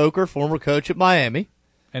Larry Coker, former coach at Miami.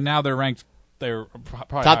 And now they're ranked. They're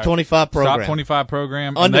probably top 25 program. Top 25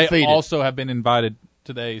 program. Undefeated. And they also have been invited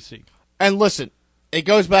to the AAC. And listen, it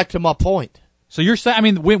goes back to my point. So you're saying, I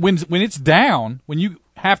mean, when it's down, when you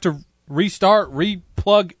have to restart,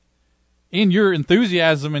 replug in your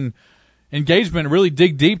enthusiasm and engagement, really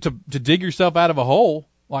dig deep to dig yourself out of a hole,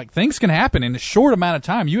 like, things can happen in a short amount of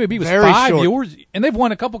time. UAB was Very 5 short. years, and they've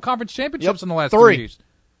won a couple conference championships in the last 3 years.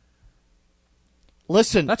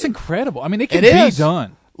 Listen. That's incredible. I mean, it can be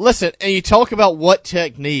done. Listen, and you talk about what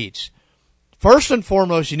Tech needs. First and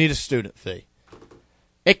foremost, you need a student fee.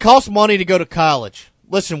 It costs money to go to college.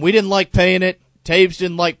 Listen, we didn't like paying it. Taves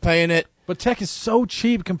didn't like paying it. But Tech is so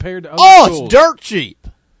cheap compared to other schools. It's dirt cheap.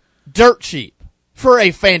 Dirt cheap. For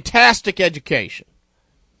a fantastic education.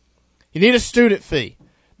 You need a student fee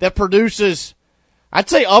that produces I'd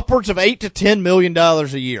say upwards of $8 to $10 million a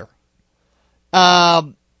year.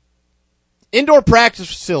 Indoor practice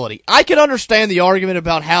facility. I can understand the argument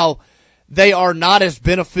about how they are not as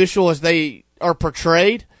beneficial as they are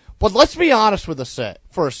portrayed, but let's be honest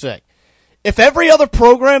for a sec. If every other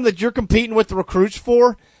program that you're competing with the recruits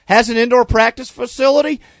for has an indoor practice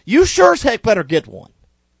facility, you sure as heck better get one.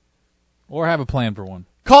 Or have a plan for one.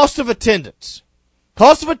 Cost of attendance.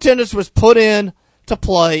 Cost of attendance was put in to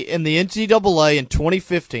play in the NCAA in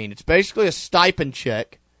 2015. It's basically a stipend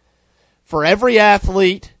check for every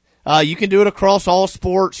athlete. You can do it across all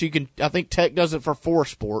sports. I think Tech does it for 4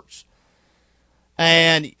 sports.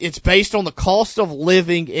 And it's based on the cost of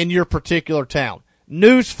living in your particular town.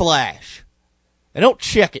 Newsflash. And don't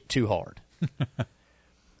check it too hard.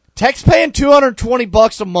 Tech's paying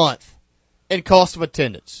 $220 a month in cost of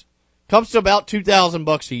attendance. Comes to about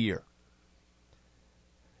 $2,000 a year.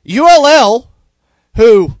 ULL,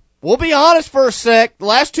 who, we'll be honest for a sec, the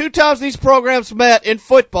last 2 times these programs met in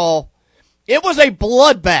football, it was a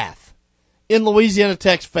bloodbath in Louisiana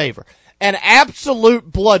Tech's favor. An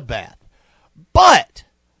absolute bloodbath. But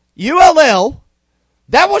ULL,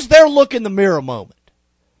 that was their look in the mirror moment.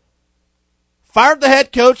 Fired the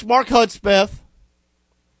head coach, Mark Hudspeth.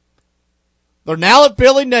 They're now at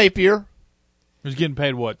Billy Napier. He's getting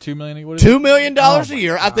paid what, $2 million? $2 million a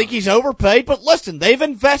year. I think he's overpaid, but listen, they've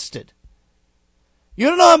invested. You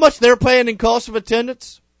don't know how much they're paying in cost of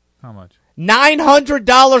attendance? How much?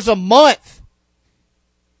 $900 a month.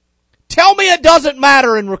 Tell me it doesn't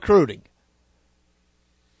matter in recruiting.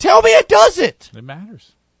 Tell me it doesn't. It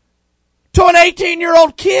matters. To an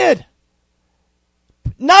 18-year-old kid.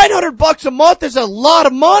 $900 a month is a lot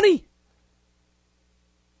of money.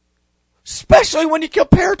 Especially when you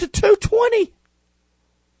compare it to $220.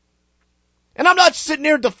 And I'm not sitting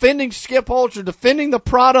here defending Skip Holtz or defending the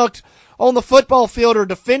product on the football field or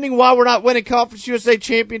defending why we're not winning Conference USA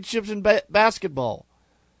championships in basketball.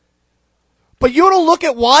 But you want to look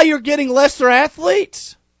at why you're getting lesser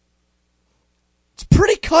athletes? It's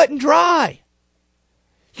pretty cut and dry.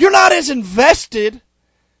 You're not as invested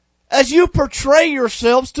as you portray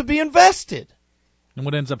yourselves to be invested. And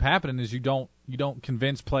what ends up happening is you don't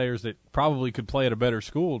convince players that probably could play at a better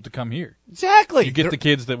school to come here. Exactly. You get the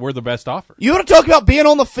kids that were the best offer. You want to talk about being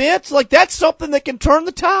on the fence? Like, that's something that can turn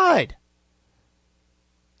the tide.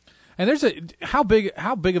 And there's how big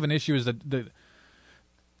of an issue is the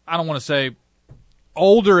I don't want to say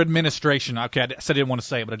older administration. Okay, I said I didn't want to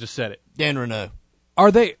say it, but I just said it. Dan Renault.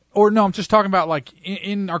 Are they, or no, I'm just talking about like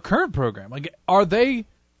in our current program. Like, are they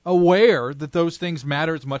aware that those things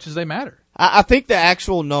matter as much as they matter? I think the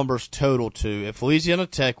actual numbers total to, if Louisiana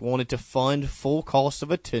Tech wanted to fund full cost of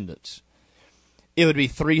attendance, it would be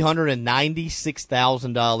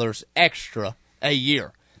 $396,000 extra a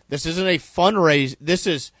year. This isn't a fundraise. This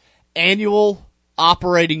is annual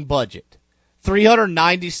operating budget.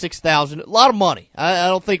 $396,000, a lot of money. I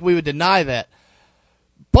don't think we would deny that.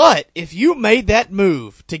 But if you made that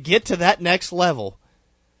move to get to that next level,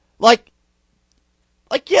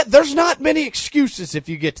 yeah, there's not many excuses if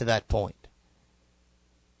you get to that point.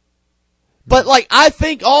 But, I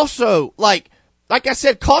think also, like I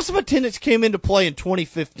said, cost of attendance came into play in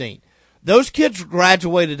 2015. Those kids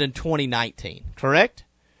graduated in 2019, correct?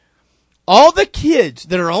 All the kids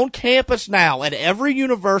that are on campus now at every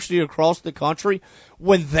university across the country,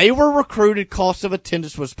 when they were recruited, cost of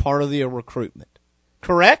attendance was part of the recruitment.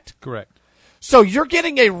 Correct? Correct. So you're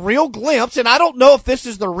getting a real glimpse, and I don't know if this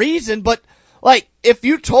is the reason, but, if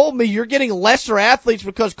you told me you're getting lesser athletes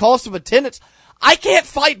because cost of attendance, I can't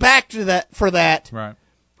fight back to that for that right.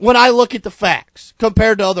 When I look at the facts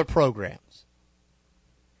compared to other programs.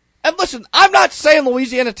 And listen, I'm not saying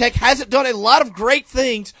Louisiana Tech hasn't done a lot of great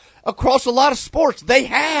things across a lot of sports. They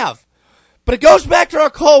have. But it goes back to our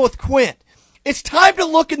call with Quint. It's time to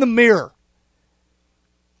look in the mirror.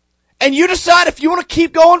 And you decide if you want to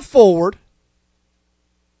keep going forward.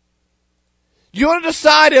 You want to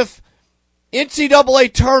decide if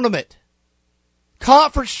NCAA tournament,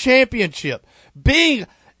 conference championship, being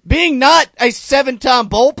not a 7-time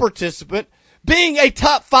bowl participant, being a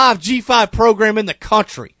top 5 G5 program in the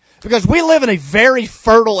country. Because we live in a very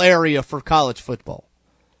fertile area for college football.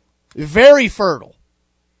 Very fertile.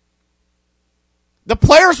 The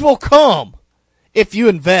players will come if you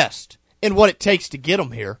invest in what it takes to get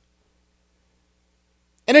them here.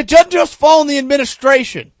 And it doesn't just fall on the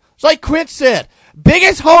administration. It's like Quint said,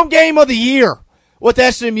 biggest home game of the year with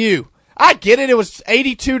SMU. I get it. It was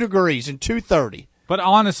 82 degrees and 2:30. But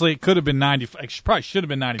honestly, it could have been 90. It probably should have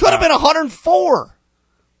been 95. Could have been 104.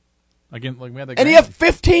 Again, we had and you have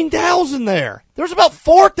 15,000 there. There's about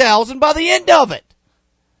 4,000 by the end of it.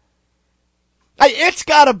 It's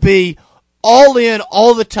got to be all in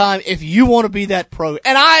all the time if you want to be that pro.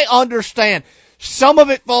 And I understand some of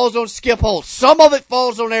it falls on Skip Holtz. Some of it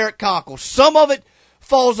falls on Eric Conkle. Some of it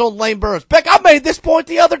falls on Lane Burroughs. Beck, I made this point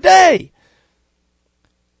the other day.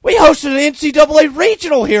 We hosted an NCAA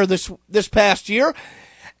regional here this past year,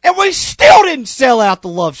 and we still didn't sell out the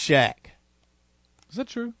Love Shack. Is that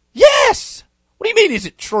true? Yes. What do you mean, is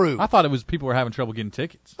it true? I thought it was people were having trouble getting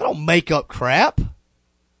tickets. I don't make up crap.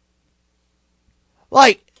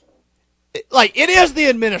 Like it is the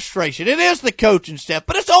administration, it is the coaching staff,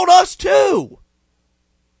 but it's on us too.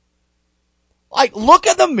 Like, look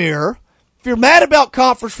in the mirror. If you're mad about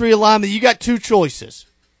conference realignment, you got two choices.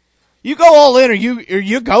 You go all in, or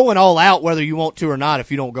you're going all out, whether you want to or not. If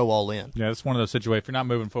you don't go all in, yeah, it's one of those situations. If you're not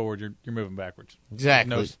moving forward, you're moving backwards.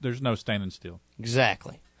 Exactly. There's no standing still.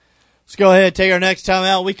 Exactly. Let's go ahead and take our next time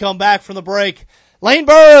out. We come back from the break. Lane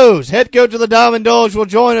Burroughs, head coach of the Diamond Dogs, will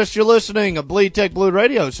join us. You're listening to Bleed Tech Blue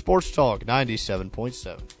Radio, Sports Talk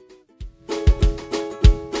 97.7.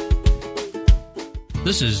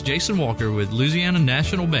 This is Jason Walker with Louisiana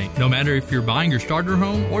National Bank. No matter if you're buying your starter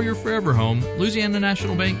home or your forever home, Louisiana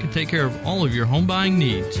National Bank can take care of all of your home buying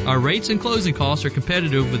needs. Our rates and closing costs are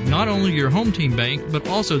competitive with not only your home team bank, but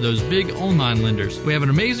also those big online lenders. We have an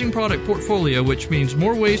amazing product portfolio, which means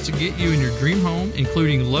more ways to get you in your dream home,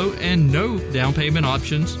 including low and no down payment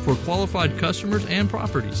options for qualified customers and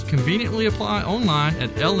properties. Conveniently apply online at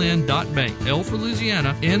ln.bank. L for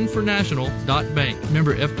Louisiana, N for national.bank.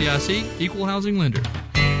 Member FDIC, Equal Housing Lender.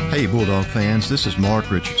 Hey Bulldog fans, this is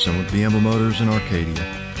Mark Richardson with BMO Motors in Arcadia.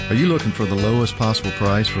 Are you looking for the lowest possible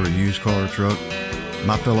price for a used car or truck?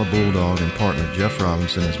 My fellow Bulldog and partner Jeff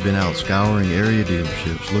Robinson has been out scouring area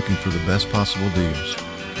dealerships looking for the best possible deals.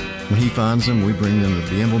 When he finds them, we bring them to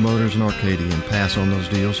BMO Motors in Arcadia and pass on those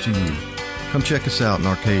deals to you. Come check us out in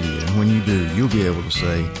Arcadia, and when you do, you'll be able to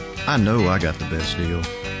say, I know I got the best deal.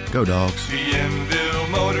 Go Dogs.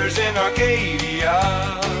 BMO Motors in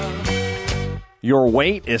Arcadia. Your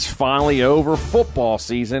wait is finally over. Football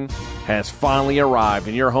season has finally arrived,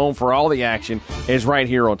 and your home for all the action is right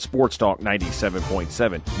here on Sports Talk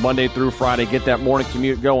 97.7. Monday through Friday, get that morning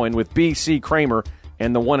commute going with B.C. Kramer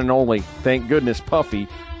and the one and only, thank goodness, Puffy,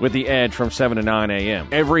 with The Edge from 7 to 9 a.m.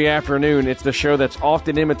 Every afternoon, it's the show that's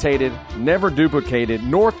often imitated, never duplicated,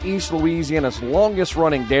 Northeast Louisiana's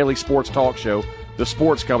longest-running daily sports talk show, The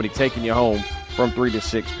Sports Company, taking you home from 3 to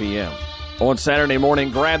 6 p.m. On Saturday morning,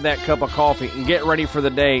 grab that cup of coffee and get ready for the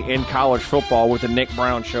day in college football with the Nick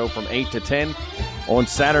Brown Show from 8 to 10. On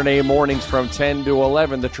Saturday mornings from 10 to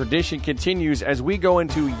 11, the tradition continues as we go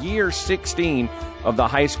into year 16 of the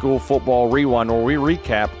High School Football Rewind, where we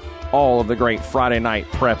recap all of the great Friday night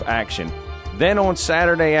prep action. Then on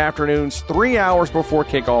Saturday afternoons, 3 hours before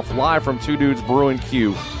kickoff, live from Two Dudes Brewing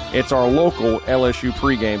Q, it's our local LSU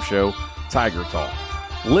pregame show, Tiger Talk.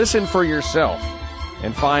 Listen for yourself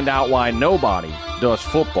and find out why nobody does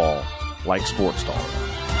football like Sports Talk.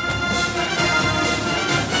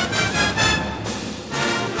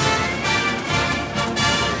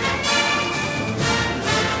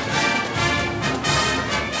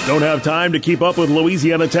 Don't have time to keep up with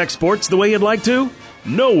Louisiana Tech sports the way you'd like to?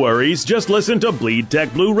 No worries, just listen to Bleed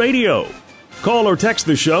Tech Blue Radio. Call or text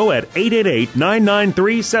the show at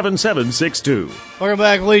 888-993-7762. Welcome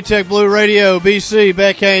back, Bleed Tech Blue Radio, BC.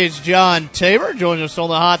 Beck Hayes, John Tabor joining us on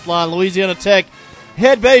the hotline. Louisiana Tech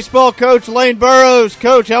head baseball coach Lane Burroughs.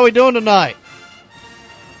 Coach, how we doing tonight?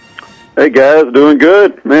 Hey guys, doing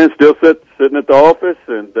good, man. Still sitting at the office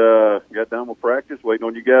and got done with practice, waiting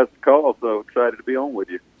on you guys to call. So excited to be on with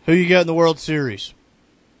you. Who you got in the World Series?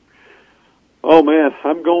 Oh man,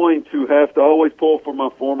 I'm going to have to always pull for my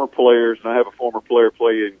former players, and I have a former player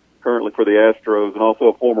playing currently for the Astros, and also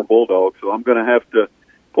a former Bulldog. So I'm going to have to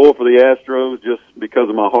pull for the Astros just because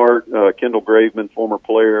of my heart. Kendall Graveman, former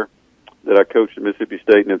player that I coached at Mississippi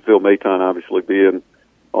State, and then Phil Maton obviously being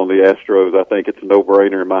on the Astros. I think it's a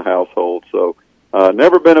no-brainer in my household. So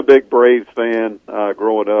never been a big Braves fan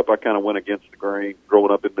growing up. I kind of went against the grain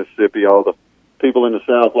growing up in Mississippi. All the people in the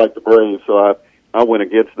South like the Braves, so I went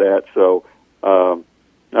against that. So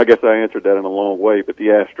I guess I answered that in a long way, but the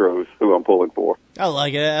Astros, who I'm pulling for. I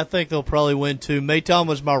like it. I think they'll probably win, too. Maton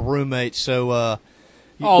was my roommate, so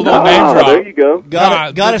there you go.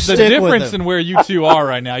 Got to stick with the difference him. in where you two are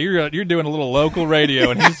right now. You're doing a little local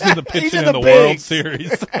radio, and he's in the pitching in the World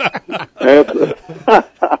Series.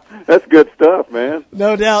 That's good stuff, man.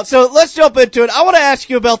 No doubt. So let's jump into it. I want to ask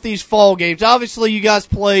you about these fall games. Obviously, you guys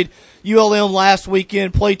played ULM last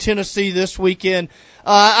weekend, played Tennessee this weekend.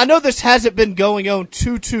 I know this hasn't been going on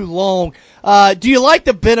too long. Do you like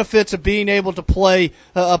the benefits of being able to play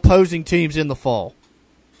opposing teams in the fall?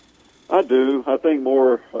 I do. I think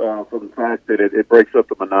more from the fact that it breaks up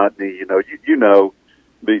the monotony. You know,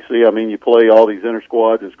 BC. I mean, you play all these inter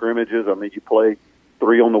squads and scrimmages. I mean, you play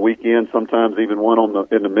 3 on the weekend, sometimes even 1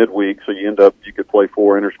 in the midweek. So you could play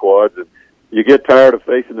 4 inter squads, and you get tired of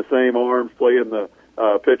facing the same arms, playing the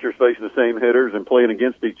pitchers facing the same hitters, and playing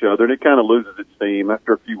against each other, and it kind of loses its steam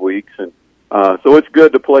after a few weeks. And so it's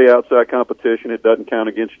good to play outside competition. It doesn't count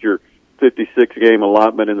against your 56-game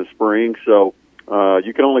allotment in the spring. So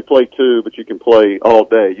you can only play 2, but you can play all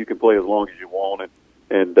day. You can play as long as you want,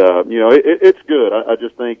 and it's good. I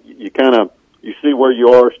just think you see where you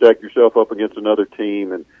are, stack yourself up against another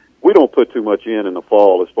team, and we don't put too much in the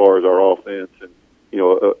fall as far as our offense. And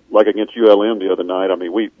like against ULM the other night, I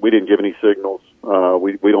mean, we didn't give any signals.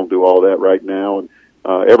 We don't do all that right now, and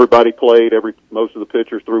everybody played. Most of the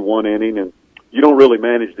pitchers threw 1 inning, and you don't really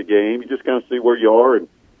manage the game. You just kind of see where you are,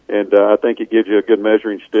 and I think it gives you a good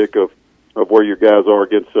measuring stick of where your guys are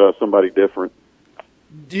against somebody different.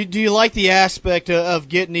 Do you like the aspect of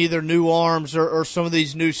getting either new arms or some of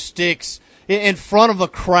these new sticks in front of a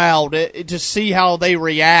crowd to see how they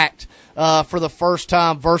react for the first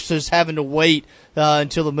time versus having to wait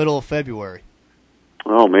until the middle of February?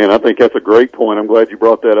 Oh man, I think that's a great point. I'm glad you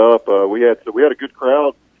brought that up. We had a good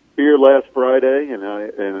crowd here last Friday,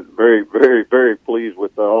 and very, very, very pleased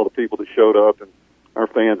with all the people that showed up, and our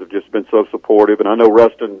fans have just been so supportive. And I know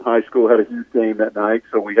Ruston High School had a huge game that night,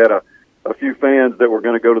 so we had a few fans that were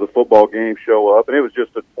going to go to the football game show up, and it was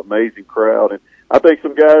just an amazing crowd. And I think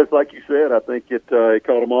some guys, like you said, I think it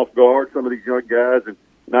caught them off guard. Some of these young guys and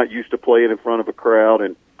not used to playing in front of a crowd,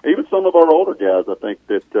 and even some of our older guys, I think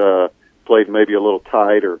that played maybe a little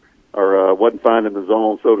tight or wasn't finding the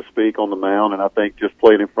zone, so to speak, on the mound. And I think just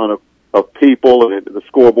playing in front of people and the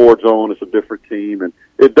scoreboard zone is a different team, and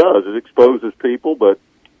it exposes people, but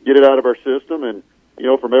get it out of our system. And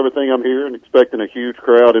from everything I'm hearing, expecting a huge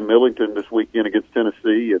crowd in Millington this weekend against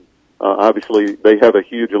Tennessee, and obviously they have a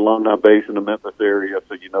huge alumni base in the Memphis area,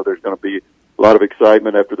 so there's going to be a lot of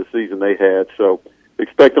excitement after the season they had. So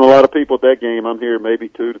expecting a lot of people at that game. I'm here maybe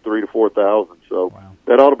 2,000 to 3,000 to 4,000. So wow.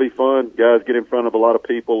 That ought to be fun. Guys, get in front of a lot of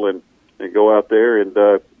people and go out there and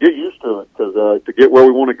get used to it, because to get where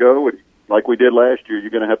we want to go, and like we did last year, you're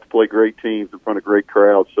going to have to play great teams in front of great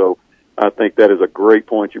crowds. So I think that is a great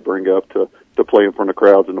point you bring up to play in front of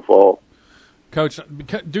crowds in the fall. Coach,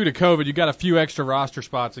 due to COVID, you got a few extra roster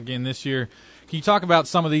spots again this year. Can you talk about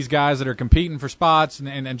some of these guys that are competing for spots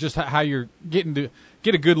and just how you're getting to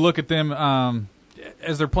get a good look at them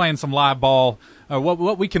as they're playing some live ball?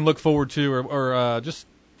 What we can look forward to, or just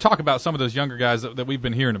talk about some of those younger guys that we've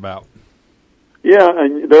been hearing about. Yeah,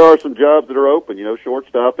 and there are some jobs that are open.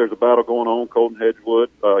 Shortstop, there's a battle going on. Colton Hedgewood,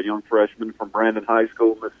 a young freshman from Brandon High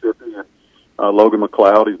School, Mississippi, and Logan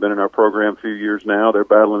McLeod. He's been in our program a few years now. They're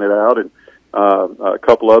battling it out. And a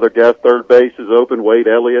couple other guys. Third base is open. Wade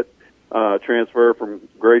Elliott, transfer from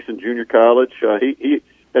Grayson Junior College. He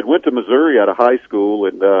had went to Missouri out of high school,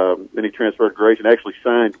 and then he transferred to Grayson, actually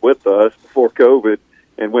signed with us before COVID,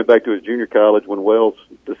 and went back to his junior college when Wells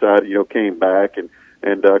decided, came back. And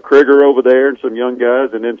Krieger over there and some young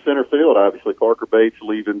guys. And then center field, obviously, Parker Bates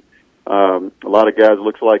leaving. A lot of guys,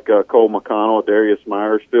 looks like Cole McConnell, Darius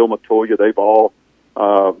Myers, Phil Matoya, they've all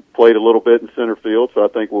played a little bit in center field, so I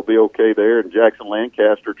think we'll be okay there. And Jackson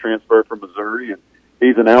Lancaster transferred from Missouri, and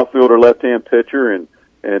he's an outfielder, left-hand pitcher, and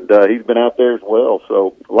he's been out there as well.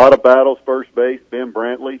 So a lot of battles. First base, Ben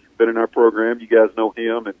Brantley, been in our program. You guys know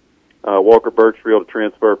him. And Walker Birchfield, a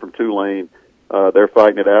transfer from Tulane. They're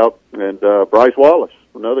fighting it out. And Bryce Wallace,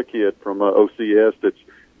 another kid from OCS that's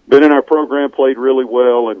been in our program, played really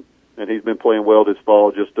well, and he's been playing well this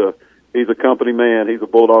fall. He's a company man. He's a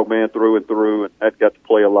Bulldog man through and through, and had got to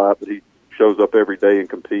play a lot, but he shows up every day and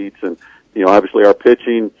competes. And, obviously our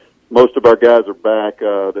pitching, most of our guys are back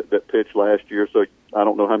that pitched last year, so I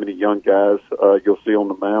don't know how many young guys you'll see on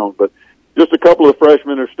the mound. But just a couple of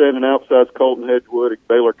freshmen are standing out besides Colton Hedgewood,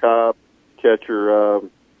 Baylor Cobb, catcher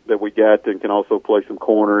that we got, and can also play some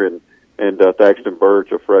corner, and Thaxton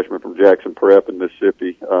Birch, a freshman from Jackson Prep in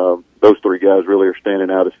Mississippi. Those three guys really are standing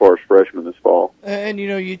out as far as freshmen this fall. And,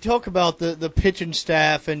 you talk about the pitching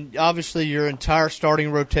staff, and obviously your entire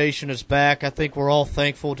starting rotation is back. I think we're all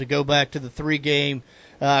thankful to go back to the 3-game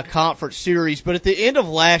conference series. But at the end of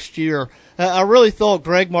last year, I really thought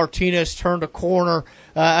Greg Martinez turned a corner.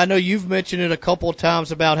 I know you've mentioned it a couple of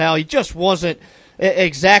times about how he just wasn't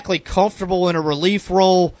exactly comfortable in a relief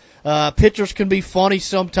role. Pitchers can be funny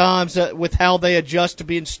sometimes with how they adjust to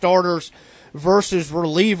being starters versus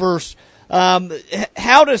relievers.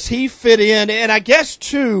 How does he fit in? And I guess,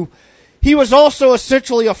 too, he was also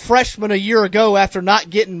essentially a freshman a year ago after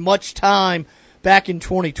not getting much time back in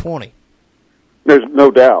 2020. There's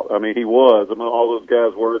no doubt. I mean, he was. I mean, all those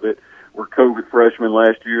guys were COVID freshmen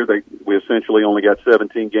last year. We essentially only got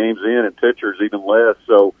 17 games in, and pitchers even less.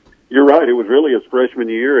 So you're right. It was really his freshman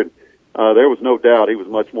year, and there was no doubt he was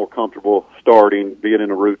much more comfortable starting, being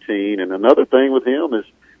in a routine. And another thing with him is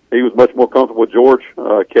he was much more comfortable with George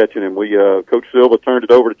catching him. Coach Silva turned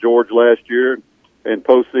it over to George last year in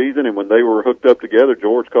postseason, and when they were hooked up together,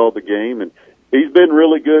 George called the game, and he's been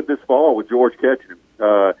really good this fall with George catching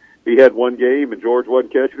him. He had one game, and George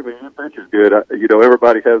wasn't catching him, and the pitch is good.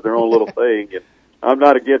 Everybody has their own little thing, and I'm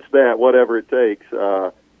not against that, whatever it takes.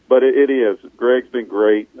 But it is. Greg's been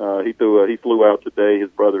great. He flew out today.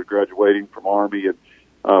 His brother's graduating from Army and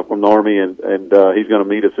from the Army, and he's going to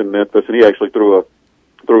meet us in Memphis. And he actually threw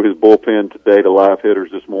his bullpen today to live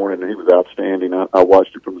hitters this morning, and he was outstanding. I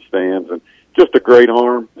watched it from the stands, and just a great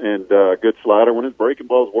arm and good slider. When his breaking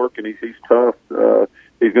ball's working, he's tough.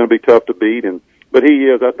 He's going to be tough to beat, but he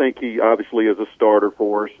is. I think he obviously is a starter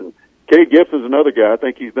for us. And Cade Gibson's another guy. I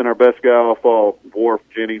think he's been our best guy all fall. Dwarf,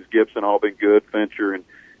 Jennings, Gibson, all been good. Fincher,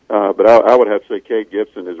 but I would have to say Cade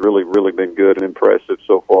Gibson has really, really been good and impressive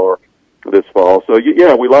so far this fall. So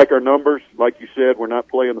yeah, we like our numbers. Like you said, we're not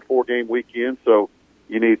playing the 4-game weekend, so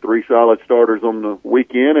you need 3 solid starters on the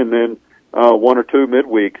weekend, and then 1 or 2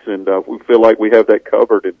 midweeks, and we feel like we have that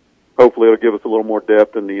covered, and hopefully it'll give us a little more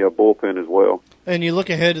depth in the bullpen as well. And you look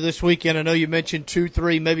ahead to this weekend, I know you mentioned 2,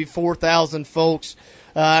 3, maybe 4,000 folks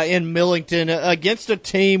in Millington against a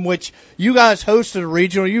team which you guys hosted a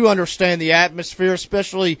regional. You understand the atmosphere,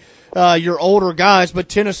 especially your older guys, but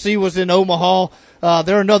Tennessee was in Omaha.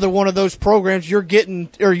 They're another one of those programs you're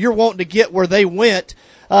wanting to get where they went.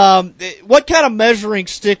 What kind of measuring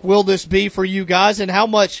stick will this be for you guys, and how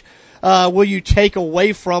much will you take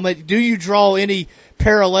away from it? Do you draw any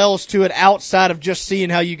parallels to it outside of just seeing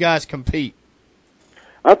how you guys compete?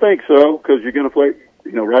 I think so, because you're going to play,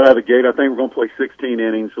 right out of the gate. I think we're going to play 16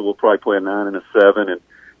 innings, so we'll probably play a 9 and a 7 and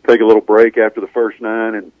take a little break after the first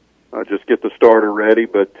 9 and just get the starter ready.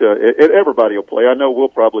 But everybody will play. I know we'll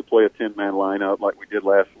probably play a 10-man lineup like we did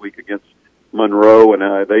last week against Monroe,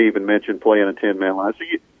 and they even mentioned playing a 10-man line. So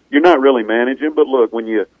you're not really managing, but look, when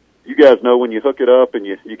you guys know when you hook it up and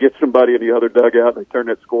you get somebody in the other dugout, they turn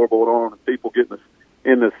that scoreboard on, and people get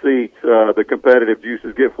in the seats, the competitive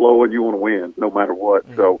juices get flowing. You want to win no matter what.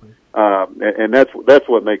 Mm-hmm. So, and that's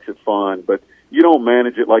what makes it fun. But you don't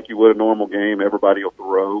manage it like you would a normal game. Everybody will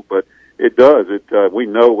throw, but it does. We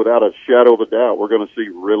know without a shadow of a doubt we're going to see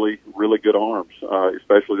really, really good arms,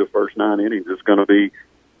 especially the first 9 innings. It's going to be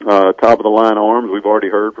top of the line arms. We've already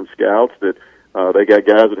heard from scouts that they got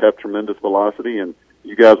guys that have tremendous velocity, and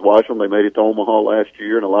you guys watch them. They made it to Omaha last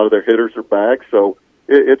year, and a lot of their hitters are back. So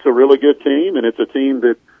it's a really good team, and it's a team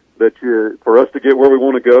that for us to get where we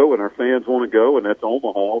want to go and our fans want to go, and that's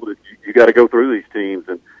Omaha. That you got to go through these teams,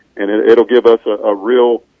 and it'll give us a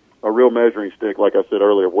real measuring stick, like I said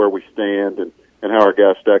earlier, where we stand and how our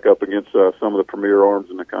guys stack up against some of the premier arms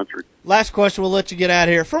in the country. Last question, we'll let you get out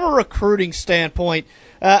of here. From a recruiting standpoint,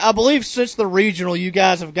 I believe since the regional, you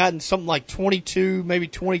guys have gotten something like 22, maybe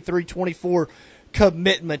 23, 24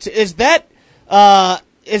 commitments. Is that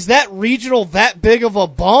regional that big of a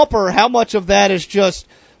bump, or how much of that is just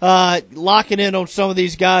locking in on some of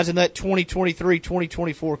these guys in that 2023,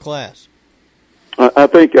 2024 class? I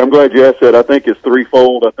think, I'm glad you asked that. I think it's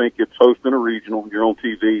threefold. I think it's hosting a regional. You're on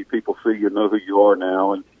TV. People see you, know who you are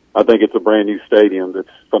now. And I think it's a brand new stadium that's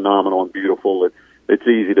phenomenal and beautiful. It's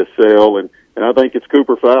easy to sell. And I think it's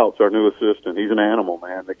Cooper Fouts, our new assistant. He's an animal,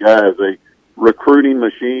 man. The guy is a recruiting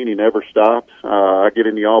machine. He never stops. I get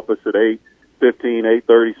in the office at 8:15,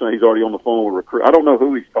 8:30, so he's already on the phone with recruit. I don't know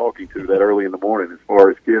who he's talking to that early in the morning as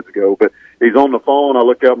far as kids go, but he's on the phone. I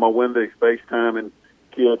look out my window, he's FaceTiming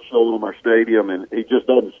kids, showing them our stadium, and he just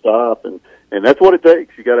doesn't stop. And that's what it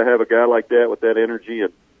takes. You got to have a guy like that with that energy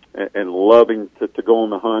and loving to go on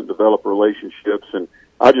the hunt, develop relationships. And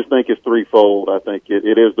I just think it's threefold. I think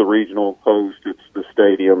it is the regional host, it's the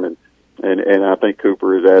stadium, and I think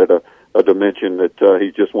Cooper has added a dimension that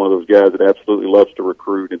he's just one of those guys that absolutely loves to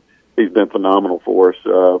recruit, and he's been phenomenal for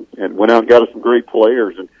us, and went out and got us some great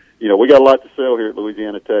players. And, we got a lot to sell here at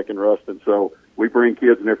Louisiana Tech and Ruston, so we bring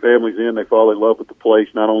kids and their families in. They fall in love with the place,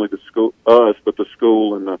 not only the school, us, but the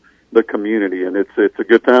school and the community, and it's a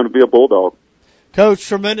good time to be a Bulldog. Coach,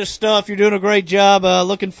 tremendous stuff. You're doing a great job.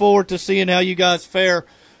 Looking forward to seeing how you guys fare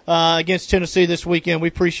against Tennessee this weekend. We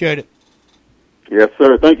appreciate it. Yes,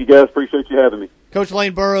 sir. Thank you, guys. Appreciate you having me. Coach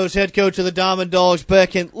Lane Burroughs, head coach of the Diamond Dogs.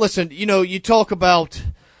 Beck, and listen, you talk about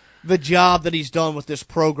the job that he's done with this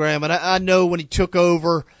program, and I know when he took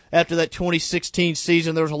over after that 2016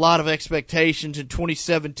 season, there was a lot of expectations in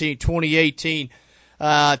 2017, 2018.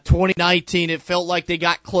 2019, it felt like they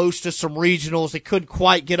got close to some regionals. They couldn't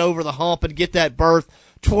quite get over the hump and get that berth.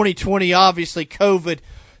 2020, obviously, COVID.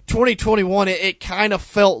 2021, it kind of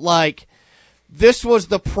felt like this was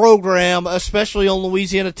the program, especially on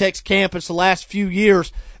Louisiana Tech's campus the last few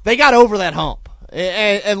years. They got over that hump.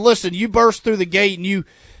 And listen, you burst through the gate and you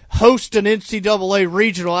host an NCAA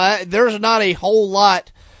regional. There's not a whole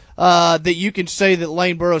lot that you can say that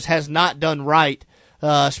Lane Burroughs has not done right,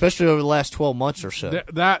 especially over the last 12 months or so.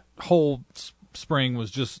 That whole spring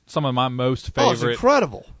was just some of my most favorite. Oh, it's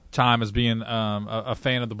incredible. Time as being a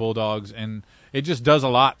fan of the Bulldogs, and it just does a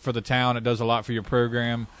lot for the town. It does a lot for your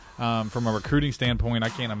program. From a recruiting standpoint, I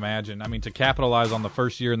can't imagine. I mean, to capitalize on the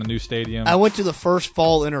first year in the new stadium. I went to the first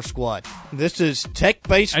fall inter-squad. This is Tech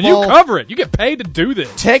baseball. And you cover it. You get paid to do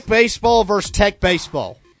this. Tech baseball versus Tech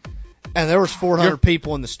baseball. And there was 400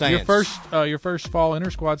 people in the stands. Your first fall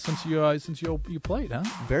inter-squad since you played, huh?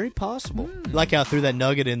 Very possible. Like how I threw that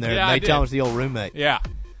nugget in there. Yeah, Nate Thomas, the old roommate. Yeah.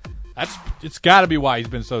 It's got to be why he's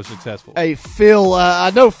been so successful. Hey, Phil, I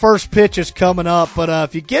know first pitch is coming up, but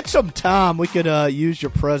if you get some time, we could use your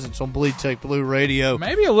presence on Bleed Tech Blue Radio.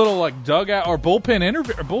 Maybe a little like dugout or bullpen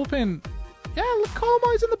interview. Or bullpen. Yeah, call him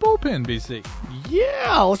while he's in the bullpen, BC.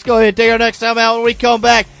 Yeah, let's go ahead and take our next time out when we come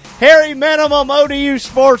back. Harry Minimum, ODU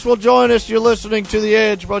Sports, will join us. You're listening to The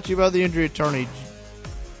Edge, brought to you by the injury attorney.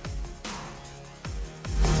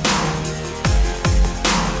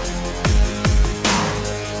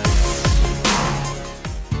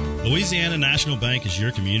 Louisiana National Bank is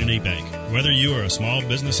your community bank. Whether you are a small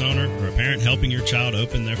business owner or a parent helping your child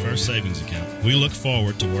open their first savings account, we look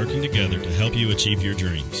forward to working together to help you achieve your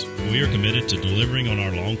dreams. We are committed to delivering on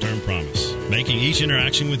our long-term promise, making each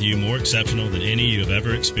interaction with you more exceptional than any you have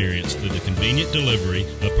ever experienced through the convenient delivery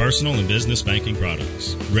of personal and business banking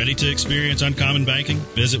products. Ready to experience uncommon banking?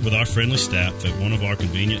 Visit with our friendly staff at one of our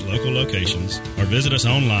convenient local locations or visit us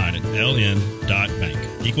online at ln.bank.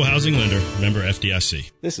 Equal housing lender, member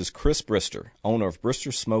FDIC. This is Chris Brister, owner of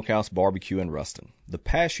Brister Smokehouse Barbecue in Ruston. The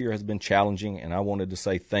past year has been challenging, and I wanted to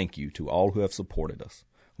say thank you to all who have supported us.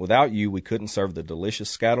 Without you, we couldn't serve the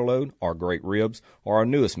delicious scatterload, our great ribs, or our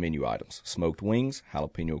newest menu items, smoked wings,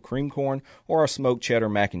 jalapeno cream corn, or our smoked cheddar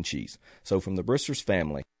mac and cheese. So from the Bristers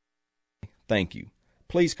family, thank you.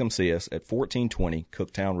 Please come see us at 1420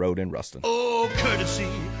 Cooktown Road in Ruston. Oh, Courtesy,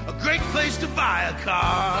 a great place to buy a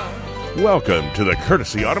car. Welcome to the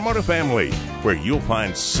Courtesy Automotive family, where you'll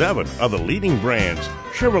find 7 of the leading brands: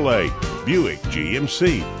 Chevrolet, Buick,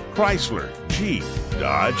 GMC, Chrysler, Jeep,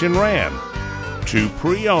 Dodge, and Ram. 2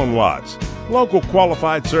 pre-owned lots, local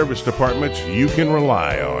qualified service departments you can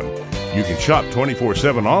rely on. You can shop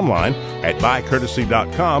 24/7 online at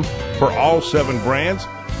buycourtesy.com for all 7 brands,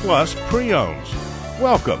 plus pre-owns.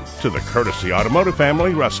 Welcome to the Courtesy Automotive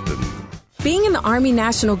family, Ruston. Being in the Army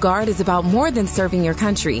National Guard is about more than serving your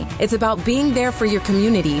country. It's about being there for your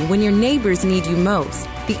community when your neighbors need you most.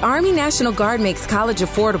 The Army National Guard makes college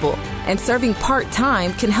affordable, and serving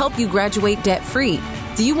part-time can help you graduate debt-free.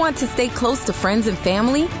 Do you want to stay close to friends and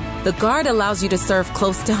family? The Guard allows you to serve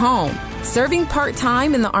close to home. Serving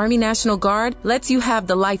part-time in the Army National Guard lets you have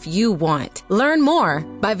the life you want. Learn more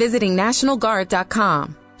by visiting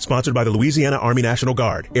NationalGuard.com. Sponsored by the Louisiana Army National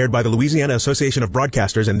Guard. Aired by the Louisiana Association of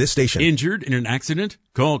Broadcasters and this station. Injured in an accident?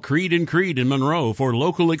 Call Creed & Creed in Monroe for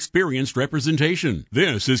local experienced representation.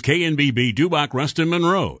 This is KNBB Dubach Ruston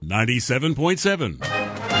Monroe, 97.7.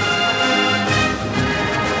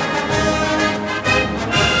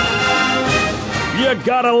 You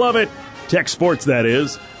gotta love it. Tech sports, that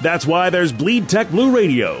is. That's why there's Bleed Tech Blue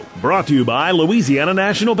Radio. Brought to you by Louisiana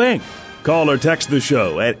National Bank. Call or text the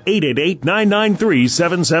show at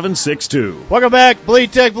 888-993-7762. Welcome back,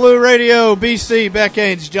 Bleed Tech Blue Radio, BC, Beck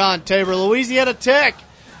Haynes, John Tabor. Louisiana Tech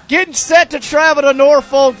getting set to travel to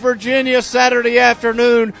Norfolk, Virginia, Saturday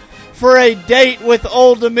afternoon for a date with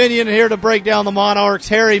Old Dominion. Here to break down the Monarchs,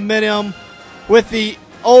 Harry Minimum with the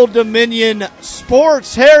Old Dominion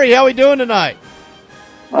Sports. Harry, how are we doing tonight?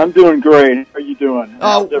 I'm doing great. How are you doing?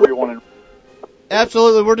 How's everyone?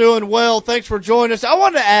 Absolutely, we're doing well. Thanks for joining us. I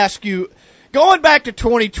wanted to ask you, going back to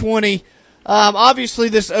 2020, obviously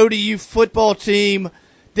this ODU football team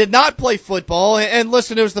did not play football. And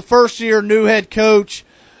listen, it was the first year new head coach,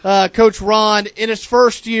 Coach Ron, in his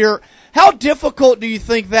first year. How difficult do you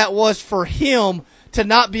think that was for him to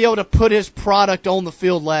not be able to put his product on the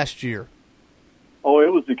field last year? Oh,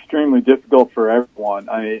 it was extremely difficult for everyone.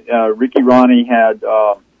 I mean, Ricky Ronnie had...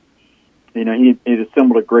 he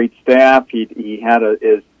assembled a great staff. He had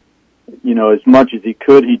as much as he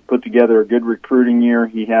could, he'd put together a good recruiting year.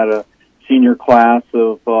 He had a senior class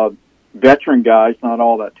of veteran guys, not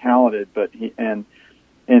all that talented, but to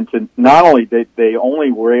not only they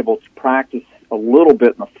only were able to practice a little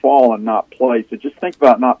bit in the fall and not play. So just think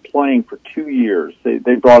about not playing for 2 years.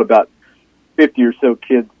 They brought about 50 or so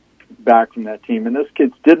kids back from that team, and those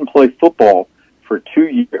kids didn't play football for 2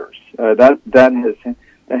 years. That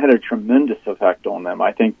had a tremendous effect on them.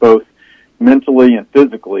 I think both mentally and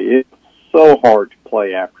physically. It's so hard to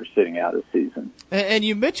play after sitting out a season. And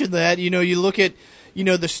you mentioned that, you look at,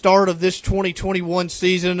 the start of this 2021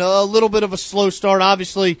 season, a little bit of a slow start.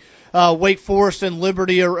 Obviously, Wake Forest and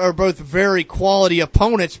Liberty are both very quality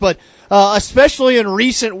opponents, but especially in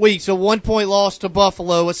recent weeks, a 1-point loss to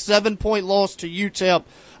Buffalo, a 7-point loss to UTEP,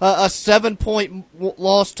 a 7-point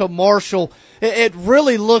loss to Marshall. It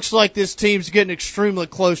really looks like this team's getting extremely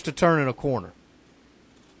close to turning a corner.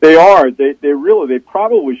 They are. They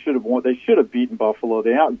probably should have won. They should have beaten Buffalo.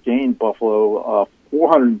 They outgained Buffalo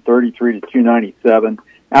 433 to 297.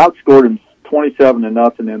 Outscored them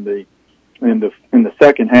 27-0 in the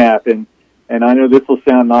second half. And I know this will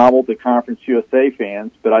sound novel to Conference USA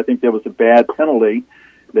fans, but I think there was a bad penalty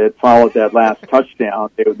that followed that last touchdown.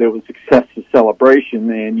 There was excessive celebration,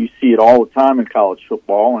 and you see it all the time in college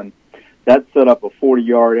football. And that set up a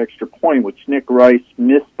 40-yard extra point, which Nick Rice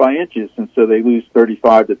missed by inches, and so they lose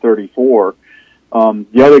 35-34.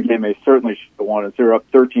 The other game they certainly should have won is they're up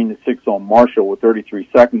 13-6 on Marshall with 33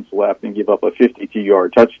 seconds left and give up a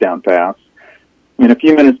 52-yard touchdown pass. And a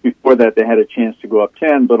few minutes before that, they had a chance to go up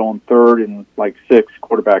 10, but on 3rd and 6,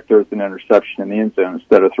 quarterback throws an interception in the end zone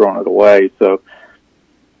instead of throwing it away. So,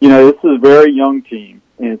 this is a very young team.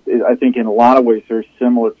 And I think in a lot of ways they're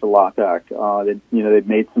similar to La Tech. They've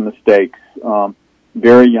made some mistakes.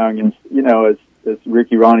 Very young, and as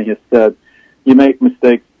Ricky Ronnie has said, you make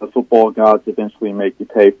mistakes, the football gods eventually make you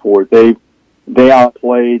pay for it. They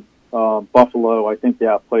outplayed Buffalo. I think they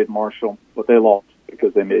outplayed Marshall, but they lost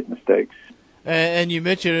because they made mistakes. And you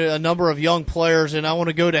mentioned a number of young players, and I want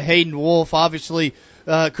to go to Hayden Wolff. Obviously,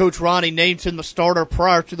 Coach Ronnie named him the starter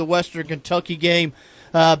prior to the Western Kentucky game.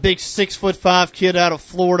 Big 6'5" kid out of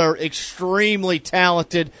Florida, extremely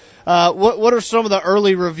talented. What are some of the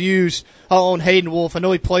early reviews on Hayden Wolff? I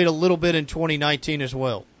know he played a little bit in 2019 as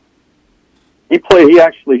well. He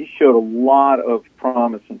showed a lot of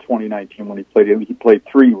promise in 2019 when he played. He played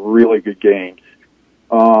 3 really good games.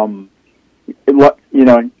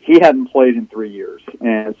 He hadn't played in 3 years,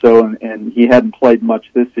 and he hadn't played much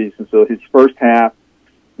this season. So his first half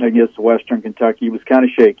against Western Kentucky was kind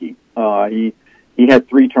of shaky. He had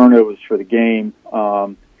 3 turnovers for the game,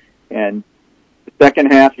 and the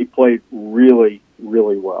second half he played really,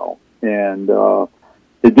 really well. And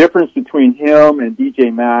the difference between him and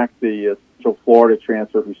DJ Mack, the Central Florida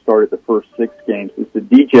transfer who started the first 6 games, is that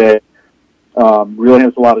DJ really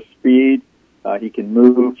has a lot of speed. He can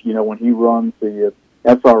move. When he runs the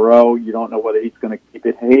SRO, you don't know whether he's going to keep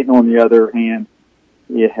it. Hayden, on the other hand,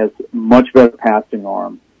 he has much better passing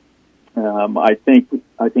arm. I think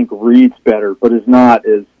Reed's better, but he's not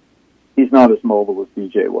as mobile as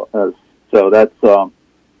DJ was. So that's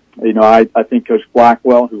I think Coach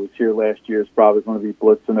Blackwell, who was here last year, is probably going to be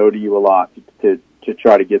blitzing ODU a lot to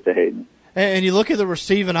try to get to Hayden. And you look at the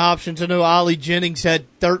receiving options. I know Ollie Jennings had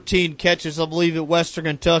 13 catches, I believe, at Western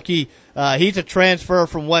Kentucky. He's a transfer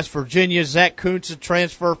from West Virginia. Zach Kuntz, a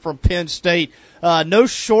transfer from Penn State. No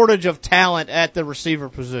shortage of talent at the receiver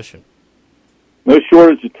position. No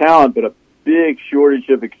shortage of talent, but a big shortage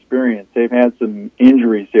of experience. They've had some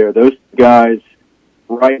injuries there. Those guys,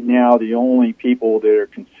 right now, the only people that are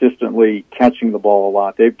consistently catching the ball a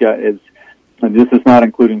lot, they've got is, and this is not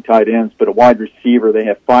including tight ends, but a wide receiver. They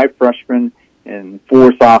have 5 freshmen and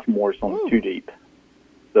 4 sophomores on the 2 deep.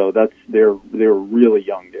 So they're really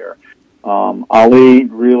young there. Ali,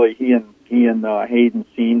 really, he and Hayden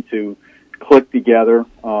seem to click together.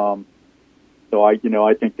 So I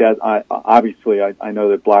think that I know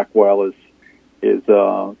that Blackwell is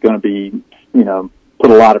going to be,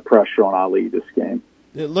 put a lot of pressure on Ali this game.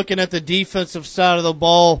 Looking at the defensive side of the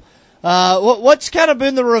ball, what's kind of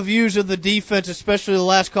been the reviews of the defense, especially the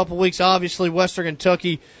last couple of weeks? Obviously, Western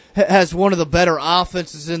Kentucky has one of the better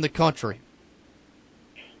offenses in the country.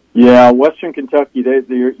 Yeah, Western Kentucky,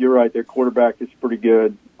 you're right. Their quarterback is pretty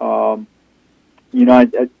good.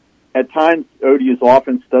 At times, ODU's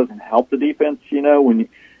offense doesn't help the defense. When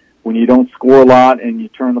you don't score a lot and you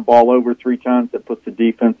turn the ball over 3 times, that puts the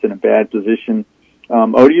defense in a bad position.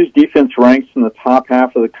 ODU's defense ranks in the top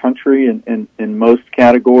half of the country in most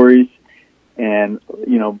categories, and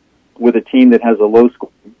with a team that has a low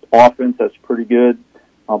score offense, that's pretty good.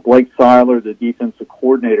 Blake Seiler, the defensive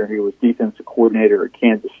coordinator, he was defensive coordinator at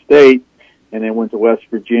Kansas State, and then went to West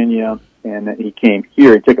Virginia, and then he came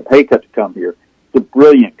here. He took a pay cut to come here. He's a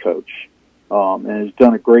brilliant coach, and has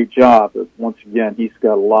done a great job. But once again, he's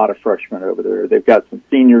got a lot of freshmen over there. They've got some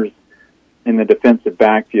seniors in the defensive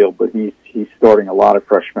backfield, but he's starting a lot of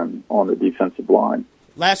freshmen on the defensive line.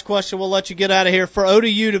 Last question, we'll let you get out of here. For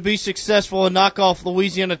ODU to be successful and knock off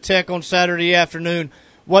Louisiana Tech on Saturday afternoon,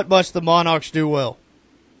 what must the Monarchs do well?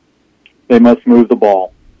 They must move the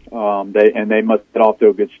ball. They must get off to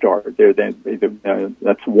a good start. That's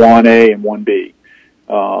 1A and 1B.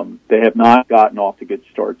 They have not gotten off to good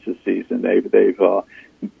starts this season. They've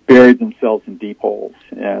buried themselves in deep holes,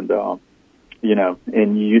 and when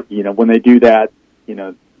they do that,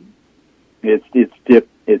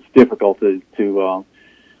 it's difficult to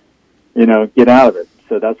get out of it.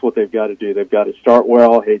 So that's what they've got to do. They've got to start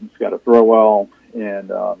well. Hayden's got to throw well.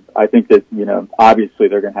 And I think that, obviously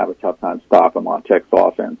they're going to have a tough time stopping La Tech's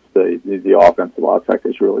offense. The offense of La Tech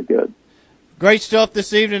is really good. Great stuff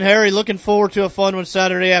this evening, Harry. Looking forward to a fun one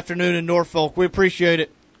Saturday afternoon in Norfolk. We appreciate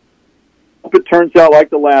it. Hope it turns out like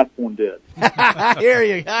the last one did. I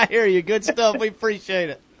hear you. Good stuff. We appreciate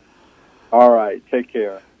it. All right. Take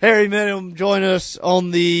care. Harry Minniam join us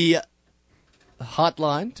on the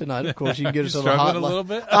hotline tonight. Of course, you can get us on the hotline. Struggling a little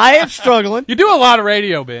bit? I am struggling. You do a lot of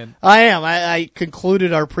radio, Ben. I am. I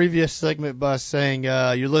concluded our previous segment by saying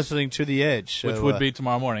you're listening to The Edge. Which would be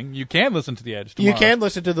tomorrow morning. You can listen to The Edge tomorrow. You can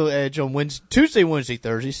listen to The Edge on Tuesday, Wednesday,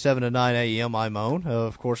 Thursday, 7 to 9 a.m. I'm on.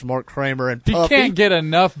 Of course, Mark Kramer and Puffy. You can't get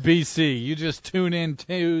enough BC. You just tune in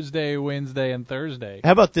Tuesday, Wednesday, and Thursday.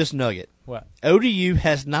 How about this nugget? What? ODU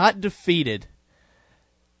has not defeated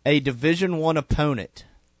a Division I opponent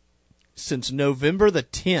since November the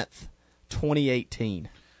 10th, 2018.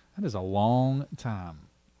 That is a long time,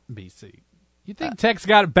 BC. You think Tech's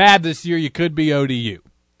got it bad this year, you could be ODU.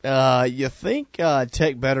 You think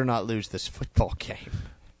Tech better not lose this football game.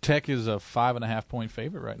 Tech is a 5.5-point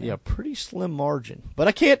favorite right now. Yeah, pretty slim margin. But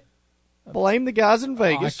I can't blame the guys in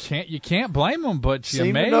Vegas. You can't blame them, but you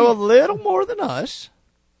seem may to know a little more than us.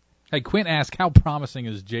 Hey, Quint asked, how promising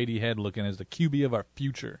is J.D. Head looking as the QB of our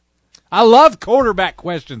future? I love quarterback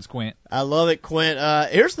questions, Quint. I love it, Quint.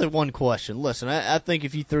 Here's the one question. Listen, I think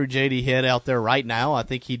if you threw J.D. Head out there right now, I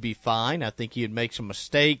think he'd be fine. I think he'd make some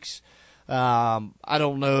mistakes. I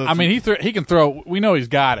don't know. He can throw. We know he's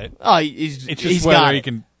got it. Oh, it's just whether he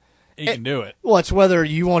can do it. Well, it's whether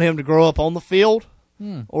you want him to grow up on the field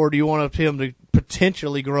or do you want him to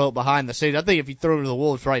potentially grow up behind the scenes. I think if you throw him to the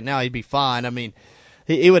Wolves right now, he'd be fine. I mean,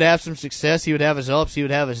 he would have some success. He would have his ups. He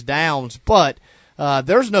would have his downs. But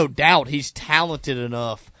there's no doubt he's talented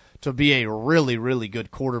enough to be a really, really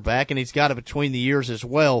good quarterback, and he's got it between the years as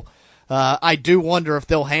well. I do wonder if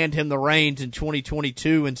they'll hand him the reins in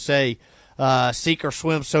 2022 and say, sink or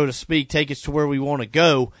swim, so to speak, take us to where we want to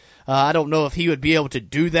go. I don't know if he would be able to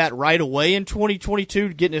do that right away in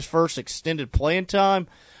 2022, getting his first extended playing time.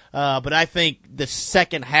 But I think the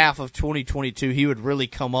second half of 2022, he would really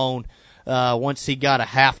come on once he got a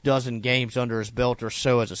half dozen games under his belt or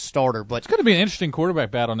so as a starter. But it's going to be an interesting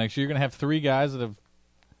quarterback battle next year. You're going to have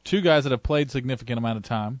two guys that have played significant amount of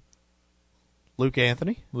time. Luke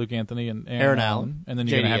Anthony and Aaron Allen. And then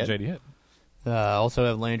you're going to have J.D. Head. Also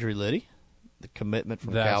have Landry Liddy, the commitment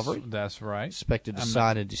from Calvary. That's right. Expected to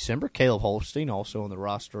sign in December. Caleb Holstein also on the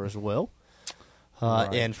roster as well.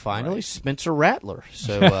 And finally, Spencer Rattler.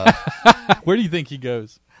 So, where do you think he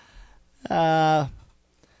goes? It's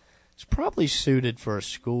probably suited for a